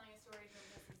and you're telling a story to them.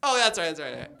 Oh, that's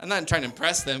right. I'm not trying to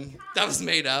impress them. That was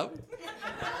made up.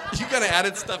 You kind of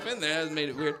added stuff in there. That made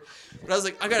it weird. But I was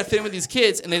like, I got to fit in with these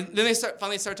kids. And then they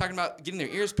finally start talking about getting their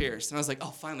ears pierced. And I was like,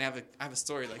 oh, finally, I have a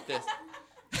story like this.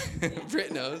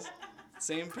 Britt knows.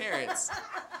 Same parents.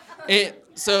 And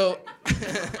so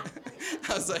I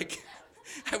was like,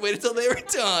 I waited till they were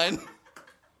done.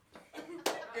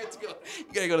 You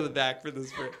gotta go to the back for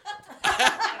this part.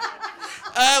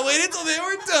 I waited till they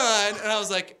were done, and I was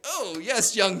like, oh,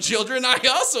 yes, young children, I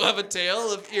also have a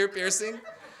tale of ear piercing.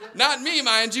 Not me,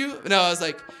 mind you. No, I was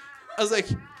like,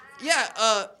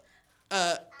 yeah,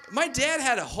 my dad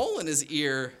had a hole in his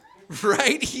ear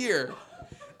right here,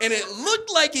 and it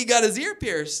looked like he got his ear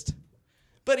pierced,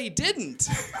 but he didn't.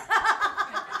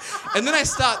 And then I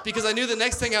stopped because I knew the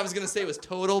next thing I was gonna say was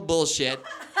total bullshit.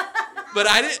 But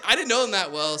I didn't know them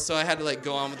that well, so I had to like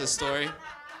go on with the story.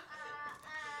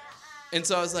 And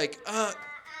so I was like, oh,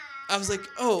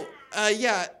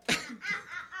 yeah.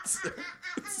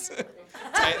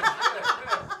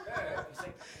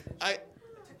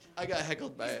 I got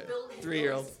heckled by a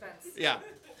 3-year-old. Yeah.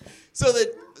 So I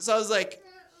was like,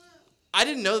 I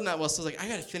didn't know them that well, so I was like, I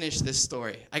gotta finish this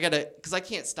story. Because I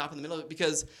can't stop in the middle of it,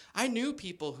 because I knew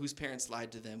people whose parents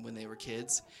lied to them when they were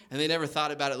kids, and they never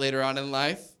thought about it later on in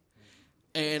life.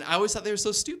 And I always thought they were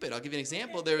so stupid. I'll give you an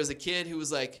example. There was a kid who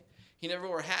was like, he never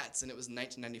wore hats, and it was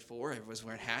 1994. Everyone was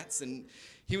wearing hats, and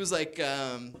he was like,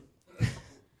 I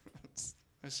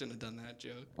shouldn't have done that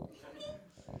joke.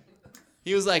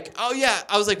 He was like, oh yeah.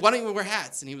 I was like, why don't you wear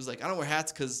hats? And he was like, I don't wear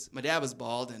hats because my dad was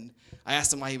bald, and I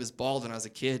asked him why he was bald when I was a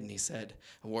kid, and he said,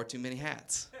 I wore too many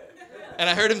hats. And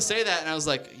I heard him say that, and I was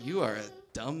like, you are a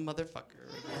dumb motherfucker.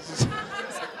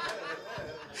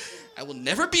 I will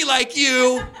never be like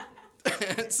you.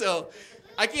 So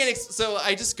I can't. So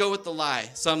I just go with the lie.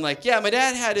 So I'm like, yeah, my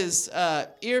dad had his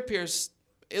ear pierced.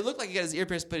 It looked like he got his ear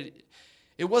pierced, but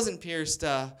it wasn't pierced.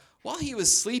 While he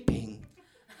was sleeping,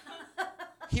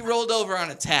 he rolled over on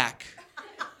a tack,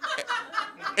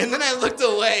 and then I looked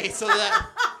away so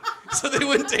they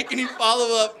wouldn't take any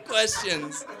follow-up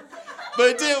questions. But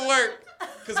it didn't work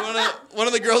because one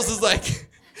of the girls was like,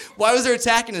 why was there a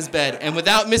tack in his bed? And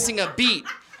without missing a beat,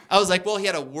 I was like, well, he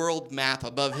had a world map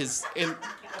above in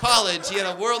college. He had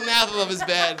a world map above his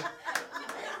bed.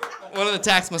 One of the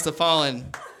tacks must have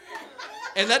fallen.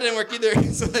 And that didn't work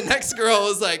either. So the next girl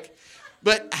was like,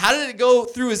 but how did it go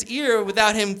through his ear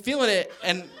without him feeling it?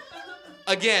 And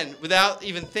again, without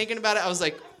even thinking about it, I was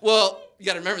like, well, you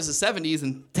got to remember it's the 70s,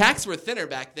 and tacks were thinner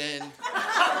back then.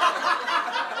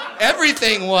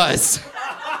 Everything was.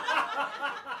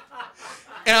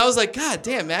 And I was like, God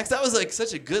damn, Max, that was like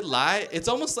such a good lie. It's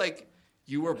almost like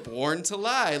you were born to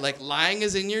lie. Like lying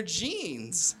is in your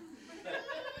genes.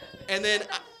 And then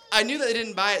I knew that they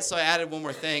didn't buy it, so I added one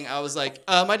more thing. I was like,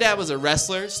 my dad was a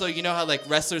wrestler, so you know how like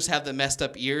wrestlers have the messed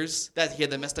up ears? He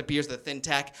had the messed up ears, the thin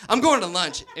tack. I'm going to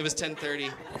lunch. It was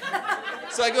 10:30.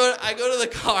 So I go to the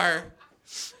car,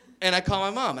 and I call my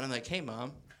mom, and I'm like, hey,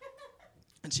 Mom.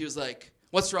 And she was like,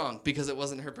 what's wrong? Because it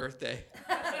wasn't her birthday.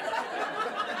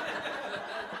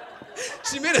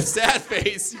 She made a sad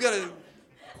face. You gotta.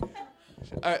 All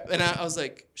right, and I was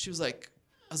like,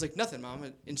 nothing,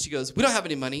 Mom. And she goes, we don't have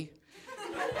any money.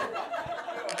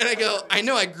 And I go, I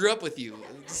know, I grew up with you.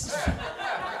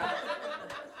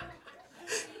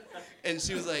 And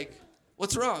she was like,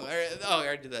 what's wrong? I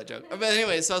already did that joke. But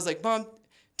anyway, so I was like, Mom,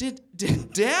 did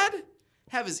Dad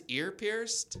have his ear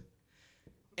pierced?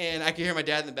 And I could hear my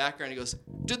dad in the background. He goes,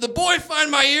 did the boy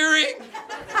find my earring?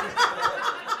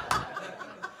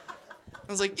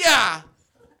 I was like, yeah,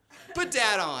 put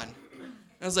Dad on.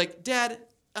 I was like, Dad,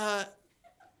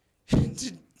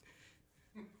 did...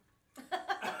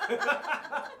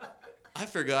 I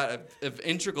forgot an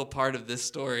integral part of this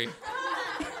story.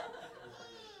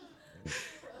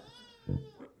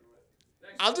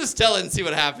 I'll just tell it and see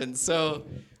what happens. So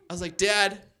I was like,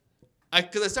 Dad,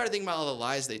 because I started thinking about all the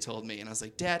lies they told me. And I was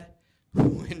like, Dad,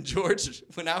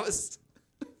 when I was...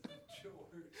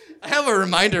 I have a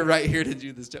reminder right here to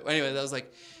do this joke. Anyway, I was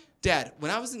like, Dad,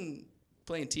 when I was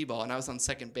playing t-ball and I was on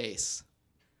second base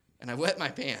and I wet my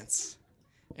pants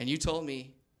and you told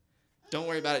me, don't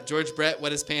worry about it, George Brett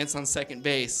wet his pants on second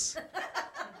base.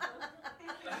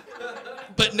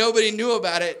 But nobody knew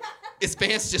about it. His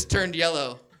pants just turned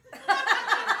yellow.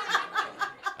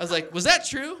 I was like, was that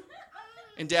true?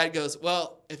 And Dad goes,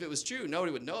 well, if it was true,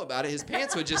 nobody would know about it. His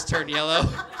pants would just turn yellow.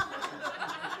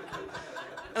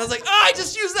 And I was like, oh, I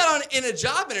just used that in a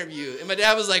job interview. And my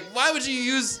dad was like, why would you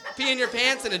use pee in your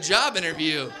pants in a job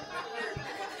interview?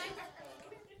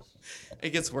 It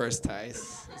gets worse,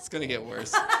 Tice. It's going to get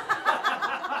worse.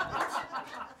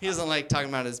 He doesn't like talking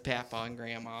about his papa and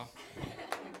grandma.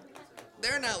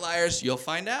 They're not liars. You'll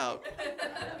find out.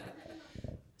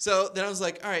 So then I was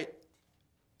like, all right,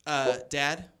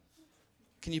 Dad,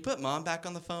 can you put Mom back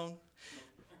on the phone?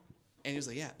 And he was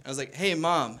like, yeah. I was like, hey,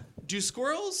 Mom, do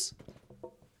squirrels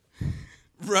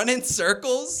run in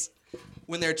circles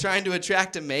when they're trying to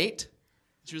attract a mate?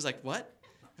 She was like, what?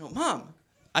 No, Mom,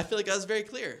 I feel like I was very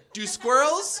clear. Do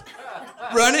squirrels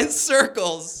run in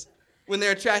circles when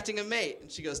they're attracting a mate?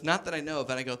 And she goes, not that I know of.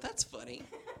 And I go, that's funny.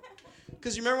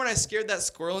 Because you remember when I scared that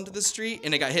squirrel into the street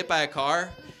and it got hit by a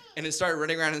car and it started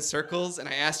running around in circles and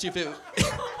I asked you if it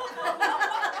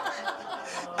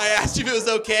was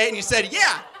okay and you said,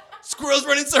 yeah, squirrels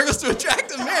run in circles to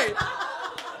attract a mate.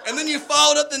 And then you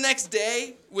followed up the next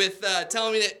day with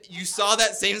telling me that you saw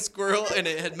that same squirrel and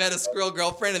it had met a squirrel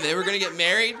girlfriend and they were going to get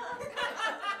married.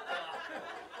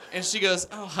 And she goes,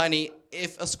 oh, honey,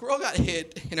 if a squirrel got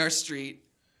hit in our street,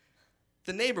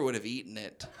 the neighbor would have eaten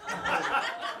it.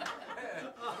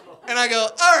 And I go,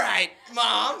 all right,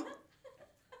 Mom.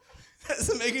 That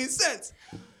doesn't make any sense.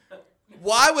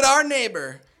 Why would our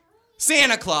neighbor,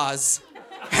 Santa Claus,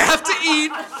 have to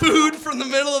eat food from the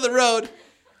middle of the road?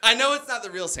 I know it's not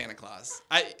the real Santa Claus.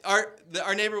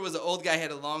 Our neighbor was an old guy,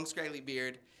 had a long, scraggly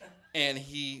beard, and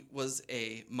he was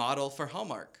a model for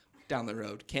Hallmark down the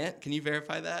road. Kent, can you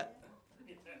verify that?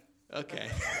 Okay.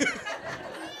 I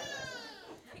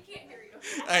can't hear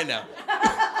you. I know.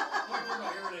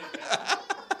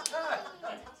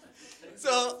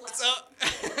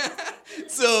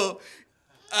 So,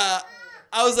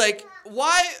 I was like,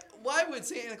 why would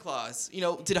Santa Claus,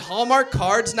 did Hallmark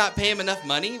cards not pay him enough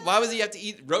money? Why would he have to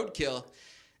eat roadkill?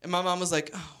 And my mom was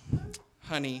like, oh,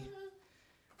 honey.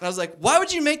 And I was like, why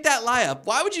would you make that lie up?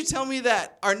 Why would you tell me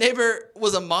that our neighbor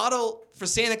was a model for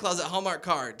Santa Claus at Hallmark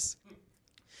cards?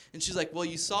 And she's like, well,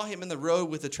 you saw him in the road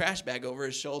with a trash bag over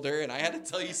his shoulder, and I had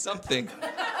to tell you something.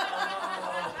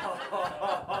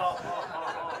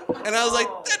 And I was like,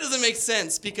 that doesn't make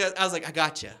sense, because I was like, I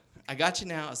got you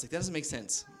now. I was like, that doesn't make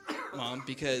sense, Mom,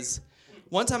 because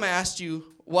one time I asked you,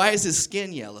 why is his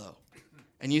skin yellow?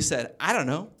 And you said, I don't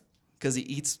know, because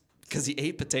he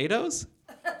ate potatoes?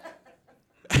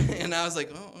 And I was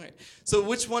like, oh, all right. So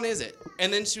which one is it?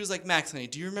 And then she was like, Max, honey,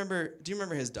 do you remember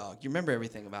his dog? You remember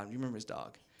everything about him. Do you remember his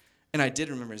dog? And I did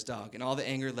remember his dog, and all the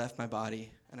anger left my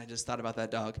body, and I just thought about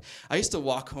that dog. I used to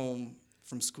walk home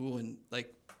from school and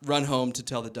run home to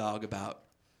tell the dog about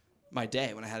my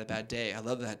day when I had a bad day. I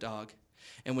loved that dog.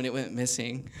 And when it went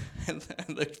missing, I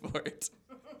looked for it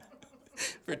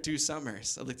for 2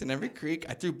 summers. I looked in every creek.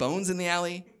 I threw bones in the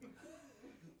alley.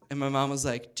 And my mom was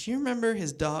like, do you remember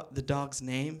the dog's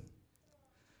name?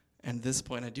 And at this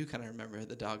point, I do kind of remember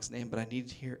the dog's name, but I need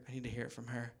to hear it from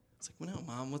her. I was like, well, no,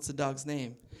 Mom, what's the dog's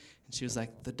name? And she was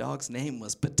like, the dog's name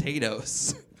was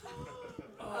Potatoes.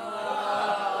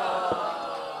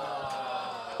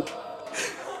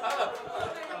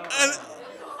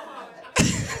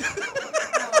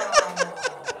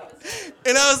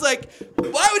 And I was like,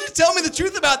 why would you tell me the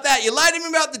truth about that? You lied to me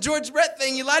about the George Brett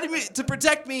thing. You lied to me to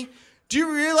protect me. Do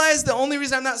you realize the only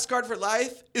reason I'm not scarred for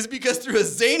life is because through a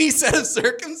zany set of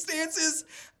circumstances,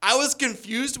 I was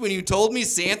confused when you told me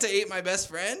Santa ate my best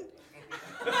friend?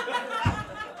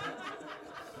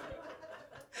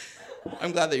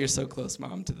 I'm glad that you're so close,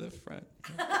 Mom, to the front.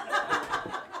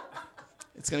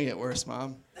 It's going to get worse,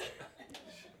 Mom.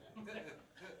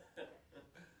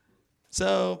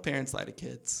 So, parents lie to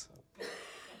kids.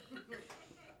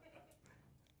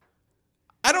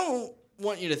 I don't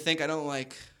want you to think I don't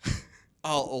like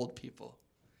all old people.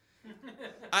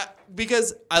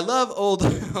 Because I love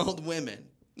old women.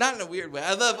 Not in a weird way.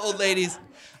 I love old ladies.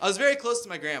 I was very close to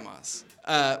my grandmas.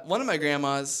 One of my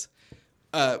grandmas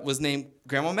was named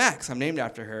Grandma Max. I'm named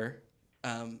after her.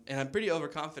 And I'm pretty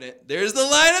overconfident. There's the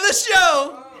line of the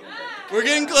show. We're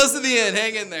getting close to the end.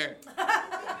 Hang in there.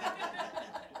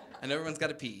 And everyone's got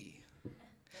to pee.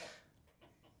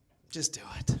 Just do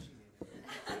it.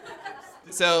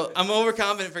 So I'm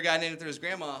overconfident for a guy named after his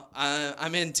grandma.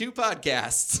 I'm in 2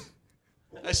 podcasts.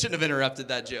 I shouldn't have interrupted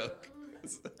that joke.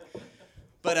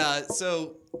 But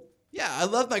yeah, I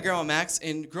love my Grandma Max.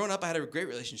 And growing up, I had a great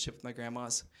relationship with my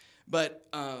grandmas. But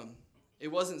it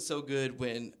wasn't so good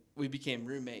when we became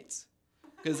roommates.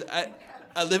 Because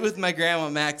I lived with my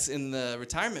Grandma Max in the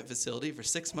retirement facility for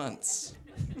 6 months.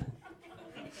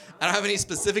 I don't have any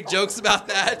specific jokes about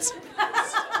that.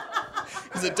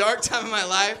 It was a dark time in my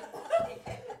life.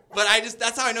 But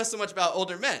that's how I know so much about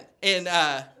older men. And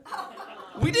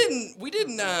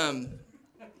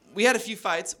we had a few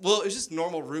fights. Well, it was just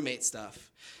normal roommate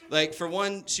stuff. Like, for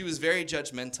one, she was very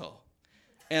judgmental.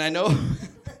 And I know,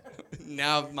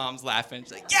 now Mom's laughing.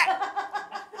 She's like, yeah!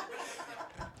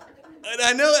 And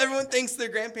I know everyone thinks their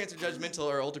grandparents are judgmental,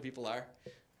 or older people are.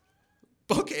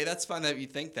 Okay, that's fine that you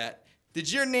think that.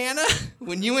 Did your Nana,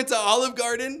 when you went to Olive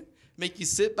Garden, make you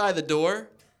sit by the door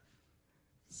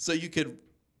so you could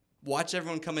watch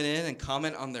everyone coming in and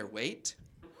comment on their weight?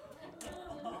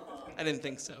 I didn't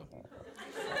think so.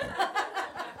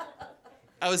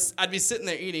 I'd be sitting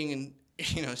there eating,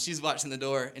 and she's watching the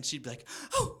door, and she'd be like,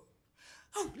 oh,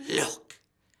 look,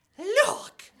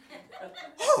 oh,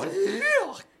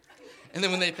 look. And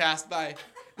then when they passed by,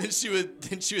 then she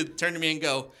would turn to me and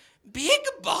go, big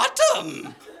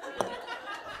bottom.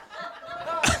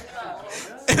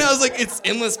 And I was like, it's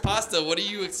endless pasta. What do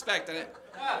you expect?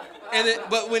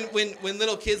 But when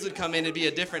little kids would come in, it'd be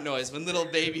a different noise. When little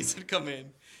babies would come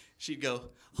in, she'd go,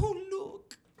 oh,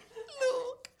 look,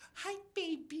 hi,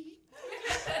 baby.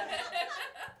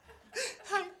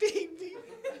 Hi, baby.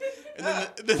 And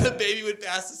then the baby would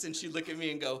pass us, and she'd look at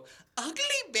me and go, ugly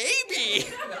baby.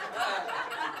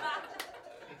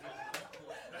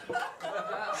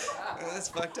 That's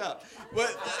fucked up.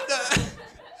 But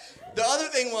the other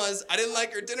thing was, I didn't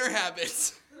like her dinner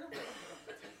habits.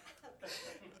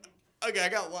 Okay,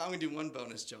 I'm going to do one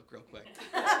bonus joke real quick.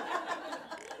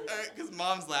 Because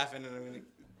Mom's laughing, and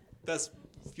that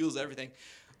fuels everything.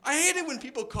 I hated when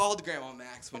people called Grandma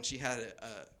Max when she had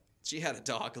a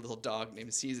dog, a little dog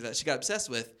named Caesar that she got obsessed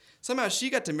with. Somehow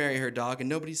she got to marry her dog, and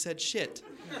nobody said shit.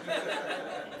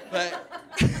 But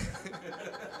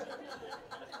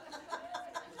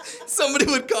somebody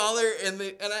would call her, and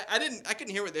I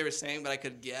couldn't hear what they were saying, but I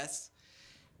could guess.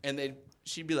 And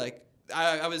she'd be like,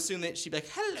 I would assume that she'd be like,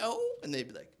 hello, and they'd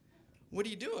be like, what are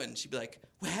you doing? She'd be like,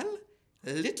 well,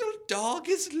 little dog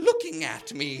is looking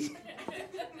at me.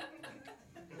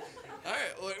 All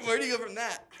right, where do you go from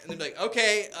that? And they'd be like,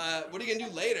 okay, what are you gonna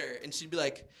do later? And she'd be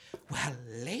like, well,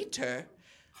 later,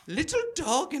 little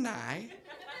dog and I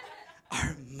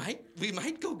we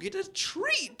might go get a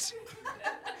treat.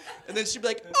 And then she'd be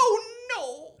like, oh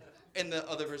no. And the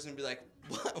other person would be like,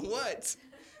 what?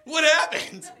 What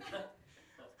happened?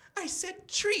 I said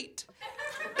treat.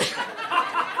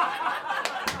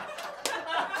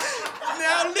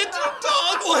 Now little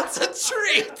dog wants a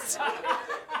treat.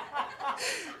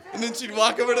 And then she'd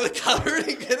walk over to the cupboard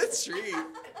and get a treat.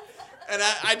 And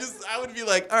I would be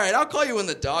like, all right, I'll call you when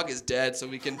the dog is dead so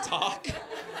we can talk.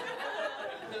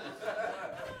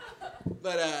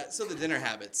 But so the dinner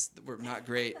habits were not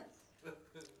great.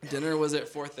 Dinner was at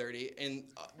 4:30, and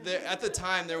at the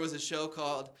time there was a show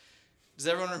called, does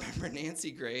everyone remember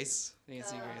Nancy Grace?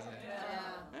 Nancy Grace. Yeah.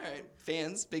 All right,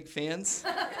 fans, big fans.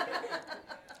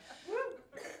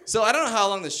 So I don't know how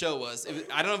long the show was.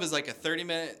 I don't know if it was like a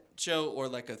 30-minute show or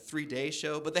like a 3-day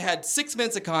show, but they had 6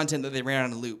 minutes of content that they ran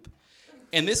on a loop.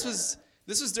 And this was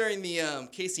during the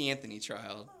Casey Anthony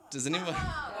trial. Does anyone?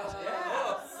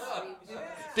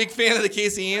 Big fan of the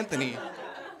Casey Anthony.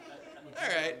 All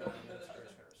right.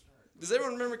 Does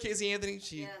everyone remember Casey Anthony?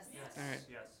 Yes. All right.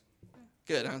 Yes.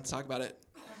 Good. I don't have to talk about it.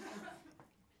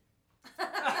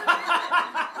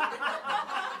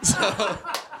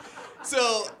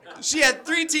 So she had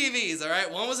 3 TVs, all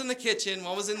right? One was in the kitchen,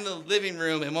 one was in the living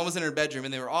room, and one was in her bedroom,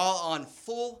 and they were all on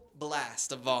full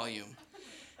blast of volume.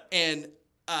 And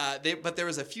but there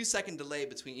was a few second delay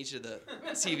between each of the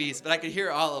TVs, but I could hear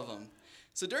all of them.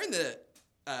 So during the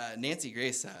Nancy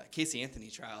Grace Casey Anthony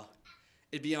trial,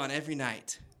 it'd be on every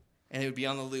night, and it would be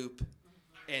on the loop,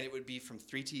 and it would be from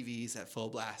 3 TVs at full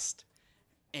blast.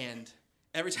 And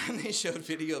every time they showed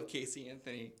video of Casey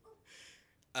Anthony,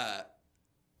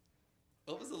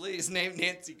 what was the lady's name?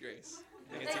 Nancy Grace.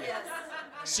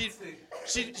 She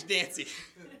Nancy.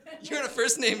 You're on a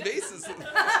first name basis.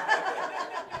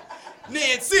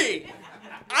 Nancy.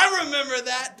 I remember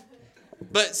that.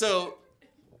 But so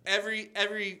every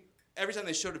time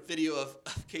they showed a video of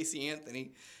Casey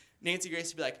Anthony, Nancy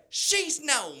Grace would be like, she's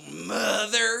no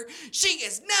mother. She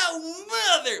is no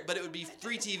mother. But it would be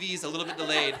 3 TVs, a little bit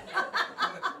delayed.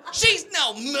 She's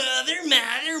no mother.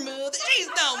 She's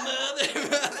no mother.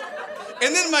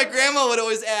 And then my grandma would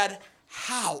always add,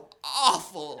 how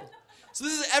awful. So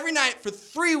this is every night for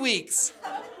 3 weeks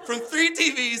from 3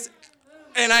 TVs.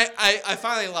 And I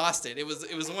finally lost it. It was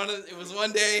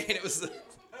one day, and it was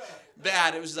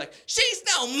bad. It was just like, she's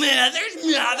no mother.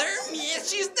 Yeah,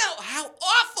 she's no, how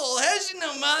awful. How's she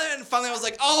no mother? And finally I was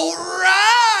like, all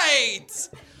right.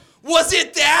 Was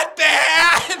it that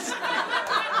bad?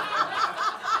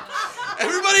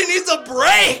 Everybody needs a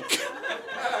break.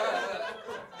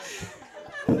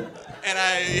 And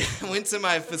I went to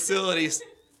my facilities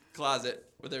closet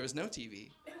where there was no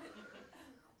TV.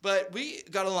 But we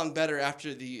got along better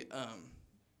after the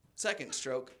second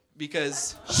stroke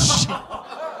because yep,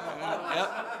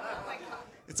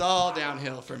 it's all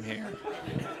downhill from here.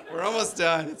 We're almost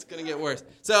done. It's going to get worse.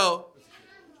 So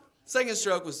second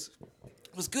stroke was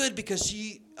good because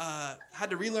she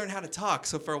had to relearn how to talk.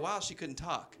 So for a while, she couldn't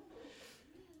talk.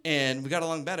 And we got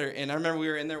along better. And I remember we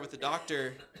were in there with the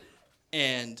doctor,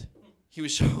 and he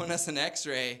was showing us an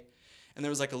x-ray, and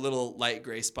there was like a little light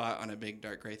gray spot on a big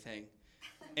dark gray thing.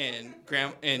 And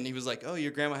he was like, oh,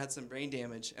 your grandma had some brain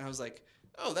damage. And I was like,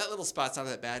 oh, that little spot's not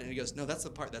that bad. And he goes, no, that's the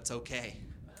part that's okay.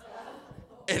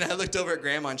 And I looked over at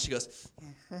grandma, and she goes,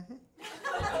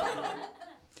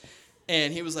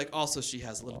 and he was like, also, she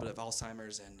has a little bit of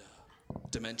Alzheimer's and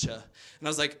dementia. And I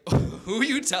was like, who are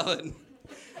you telling?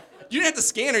 You didn't have to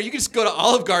scan her. You could just go to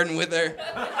Olive Garden with her.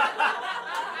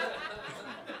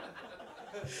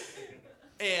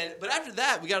 But after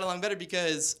that, we got along better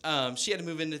because she had to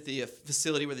move into the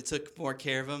facility where they took more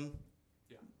care of him.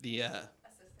 Yeah. The assisted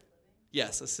living.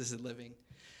 Yes, assisted living,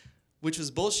 which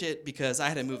was bullshit because I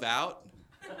had to move out,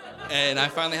 and I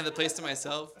finally had the place to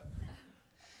myself.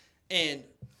 And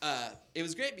it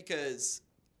was great because,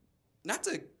 not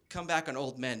to come back on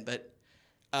old men, but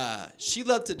she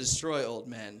loved to destroy old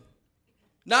men,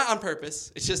 not on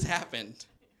purpose. It just happened.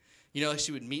 You know, like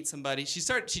she would meet somebody. She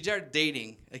started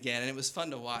dating again, and it was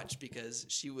fun to watch because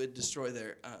she would destroy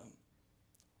their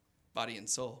body and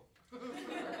soul.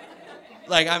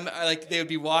 Like they would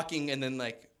be walking, and then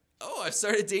like, oh, I've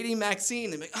started dating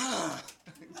Maxine. And like,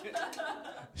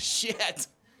 shit.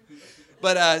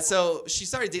 But so she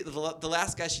started dating. The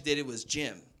last guy she dated was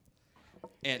Jim,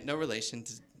 and no relation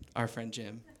to our friend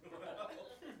Jim.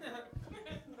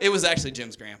 It was actually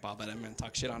Jim's grandpa, but I'm gonna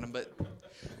talk shit on him. But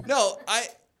no,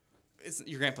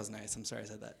 your grandpa's nice. I'm sorry I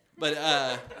said that. But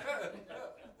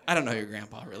I don't know your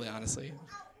grandpa, really, honestly.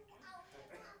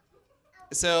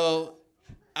 So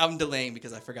I'm delaying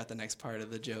because I forgot the next part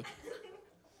of the joke.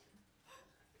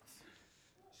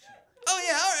 Oh,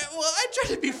 yeah, all right. Well, I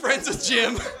tried to be friends with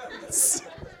Jim.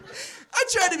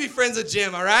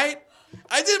 All right?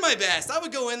 I did my best. I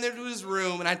would go in there to his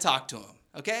room, and I'd talk to him,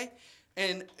 okay?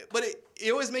 But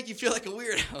it always make you feel like a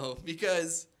weirdo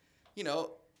because, you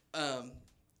know,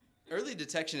 early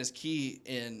detection is key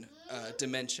in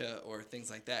dementia or things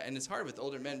like that. And it's hard with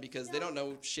older men because they don't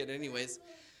know shit anyways.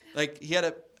 Like,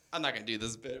 I'm not going to do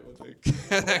this bit.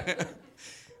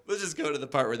 We'll just go to the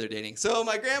part where they're dating. So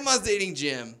my grandma's dating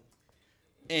Jim.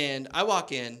 And I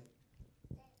walk in,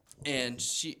 and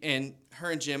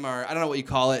her and Jim are, I don't know what you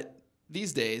call it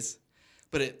these days,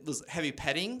 but it was heavy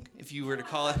petting, if you were to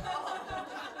call it.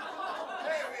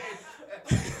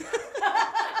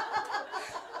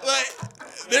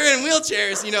 But they're in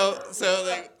wheelchairs, you know, so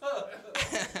like.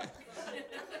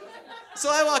 So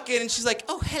I walk in, and she's like,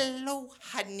 oh, hello,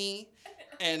 honey.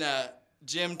 And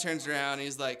Jim turns around, and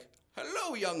he's like,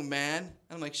 hello, young man. And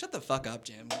I'm like, shut the fuck up,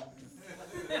 Jim.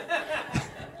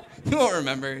 You won't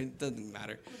remember. It doesn't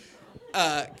matter.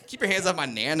 Keep your hands off my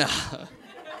nana.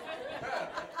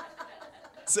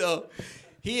 So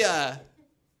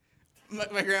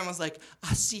my grandma's like,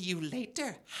 I'll see you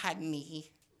later,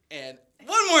 honey. And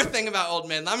one more thing about old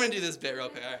men. I'm going to do this bit real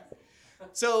quick. All right.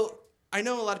 So I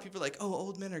know a lot of people are like, oh,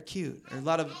 old men are cute. Or a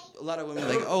lot of women are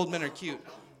like, old men are cute.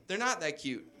 They're not that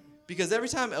cute. Because every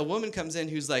time a woman comes in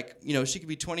who's like, you know, she could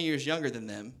be 20 years younger than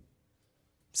them,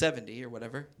 70 or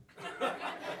whatever.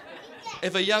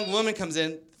 If a young woman comes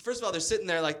in, first of all, they're sitting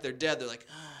there like they're dead. They're like,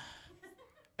 ah.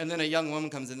 And then a young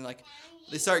woman comes in and like,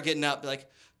 they start getting up. They're like,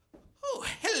 oh,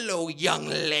 hello, young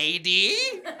lady.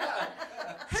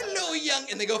 Hello, young,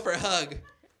 and they go for a hug.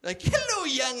 Like, hello,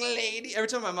 young lady. Every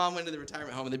time my mom went to the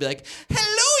retirement home, they'd be like,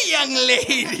 hello, young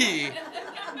lady.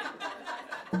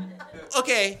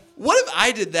 Okay, what if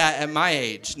I did that at my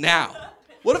age now?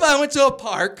 What if I went to a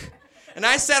park and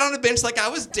I sat on a bench like I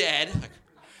was dead,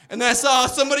 and then I saw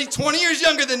somebody 20 years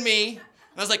younger than me, and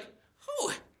I was like,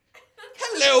 oh,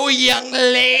 hello, young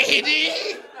lady.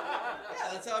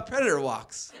 Yeah, that's how a predator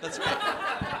walks. That's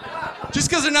right. Just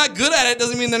because they're not good at it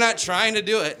doesn't mean they're not trying to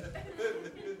do it.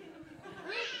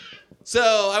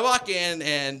 So I walk in,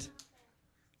 and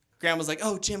Grandma's like,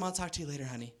 oh, Jim, I'll talk to you later,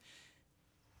 honey.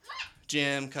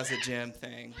 Jim, cuss at Jim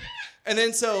thing. And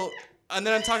then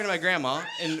I'm talking to my grandma,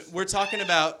 and we're talking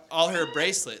about all her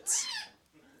bracelets,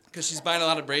 because she's buying a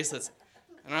lot of bracelets.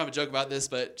 I don't have a joke about this,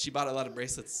 but she bought a lot of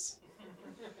bracelets.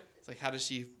 It's like, how does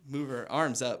she move her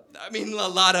arms up? I mean, a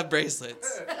lot of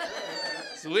bracelets.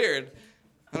 It's weird.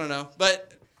 I don't know.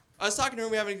 But I was talking to her,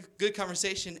 we were having a good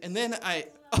conversation, and then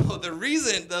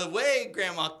the way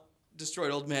Grandma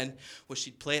destroyed old men was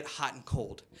she'd play it hot and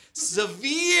cold.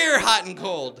 Severe hot and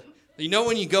cold. You know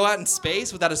when you go out in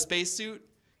space without a spacesuit,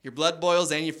 your blood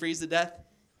boils and you freeze to death?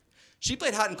 She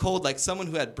played hot and cold like someone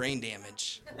who had brain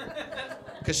damage.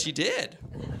 Because she did.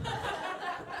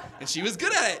 And she was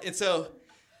good at it. And so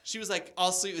she was like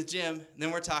all sweet with Jim, and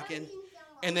then we're talking.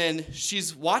 And then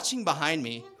she's watching behind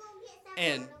me,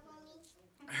 and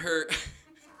her...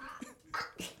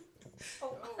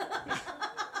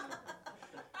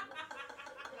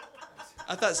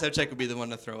 I thought Sebchek would be the one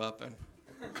to throw up.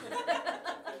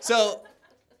 So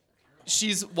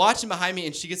she's watching behind me,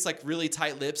 and she gets like really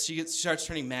tight lips. She starts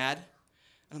turning mad.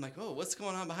 And I'm like, oh, what's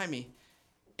going on behind me?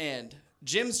 And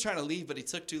Jim's trying to leave, but he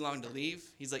took too long to leave.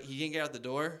 He's like, he can't get out the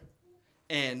door.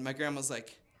 And my grandma's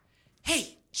like,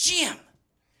 hey, Jim,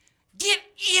 get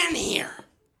in here.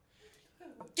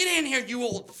 Get in here, you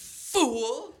old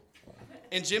fool.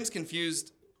 And Jim's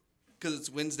confused because it's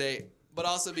Wednesday, but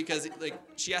also because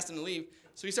she asked him to leave.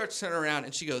 So he starts turning around,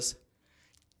 and she goes,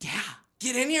 yeah,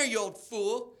 get in here, you old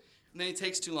fool. And then he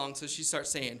takes too long, so she starts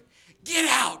saying, get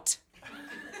out.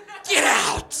 Get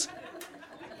out.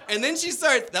 And then she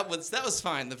starts, that was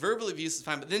fine. The verbal abuse is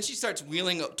fine, but then she starts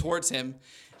wheeling towards him.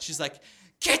 She's like,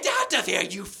 get out of here,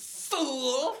 you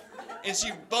fool. And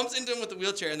she bumps into him with the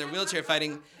wheelchair, and they're wheelchair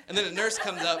fighting. And then a nurse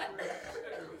comes up.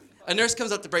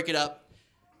 To break it up.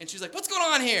 And she's like, what's going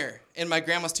on here? And my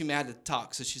grandma's too mad to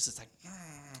talk, so she's just like,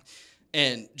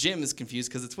 and Jim is confused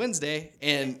because it's Wednesday,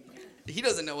 and he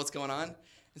doesn't know what's going on.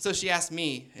 And so she asked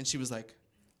me, and she was like,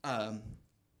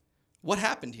 what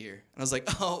happened here? And I was like,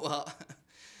 oh,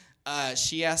 well,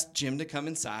 she asked Jim to come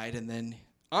inside, and then,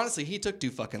 honestly, he took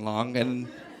too fucking long, and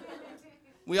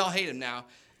we all hate him now.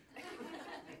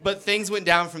 But things went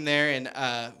down from there, and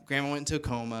Grandma went into a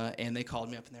coma, and they called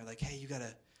me up, and they were like, hey, you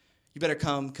better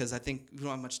come, because I think we don't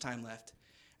have much time left.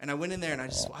 And I went in there, and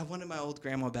I wanted my old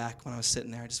grandma back when I was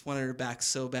sitting there. I just wanted her back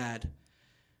so bad.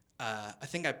 I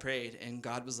think I prayed, and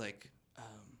God was like,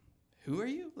 who are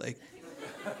you? Like,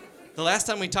 the last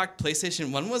time we talked,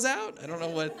 PlayStation 1 was out? I don't know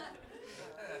what.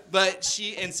 But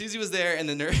Susie was there, and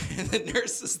the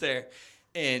nurse was there.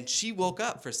 And she woke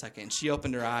up for a second. She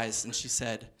opened her eyes, and she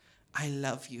said, I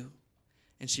love you.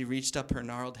 And she reached up her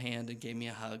gnarled hand and gave me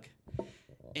a hug.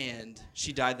 And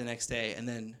she died the next day. And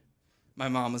then my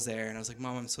mom was there, and I was like,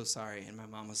 Mom, I'm so sorry. And my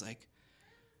mom was like,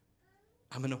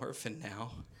 I'm an orphan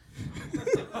now.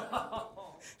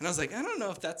 And I was like, I don't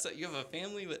know if that's you have a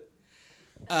family, but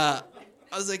I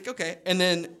was like, okay. And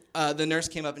then the nurse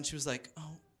came up, and she was like,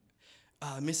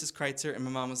 Mrs. Kreitzer. And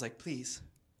my mom was like, please,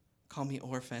 call me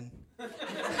orphan.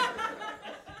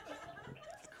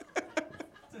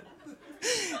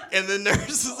 And the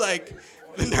nurse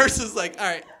is like, all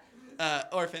right,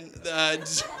 orphan.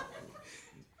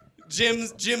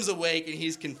 Jim's awake, and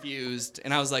he's confused.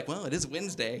 And I was like, well, it is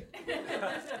Wednesday.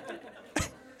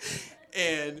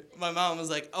 And my mom was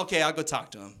like, okay, I'll go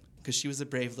talk to him, because she was a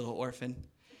brave little orphan.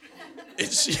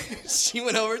 And she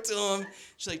went over to him.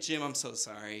 She's like, Jim, I'm so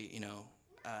sorry. I know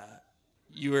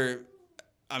you're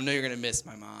going to miss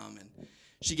my mom. And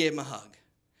she gave him a hug.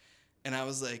 And I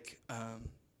was like,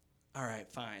 all right,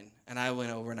 fine. And I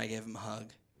went over, and I gave him a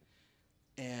hug.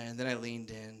 And then I leaned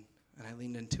in, and I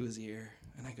leaned into his ear,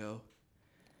 and I go,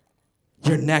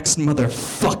 you're next,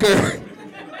 motherfucker.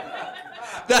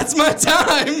 That's my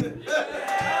time.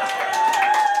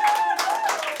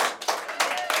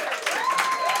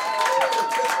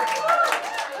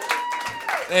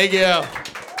 Thank you.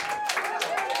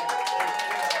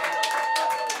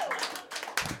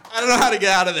 I don't know how to get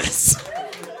out of this.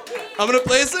 I'm going to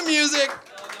play some music.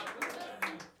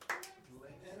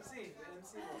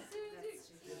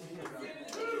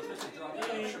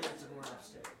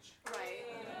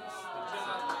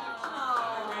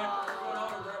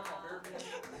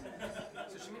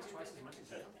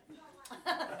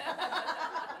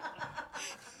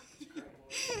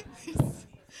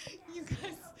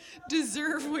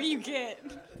 deserve what you get.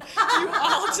 You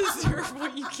all deserve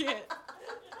what you get.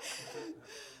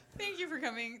 Thank you for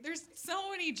coming. There's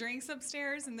so many drinks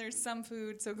upstairs and there's some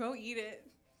food, so go eat it.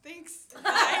 Thanks.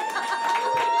 Bye.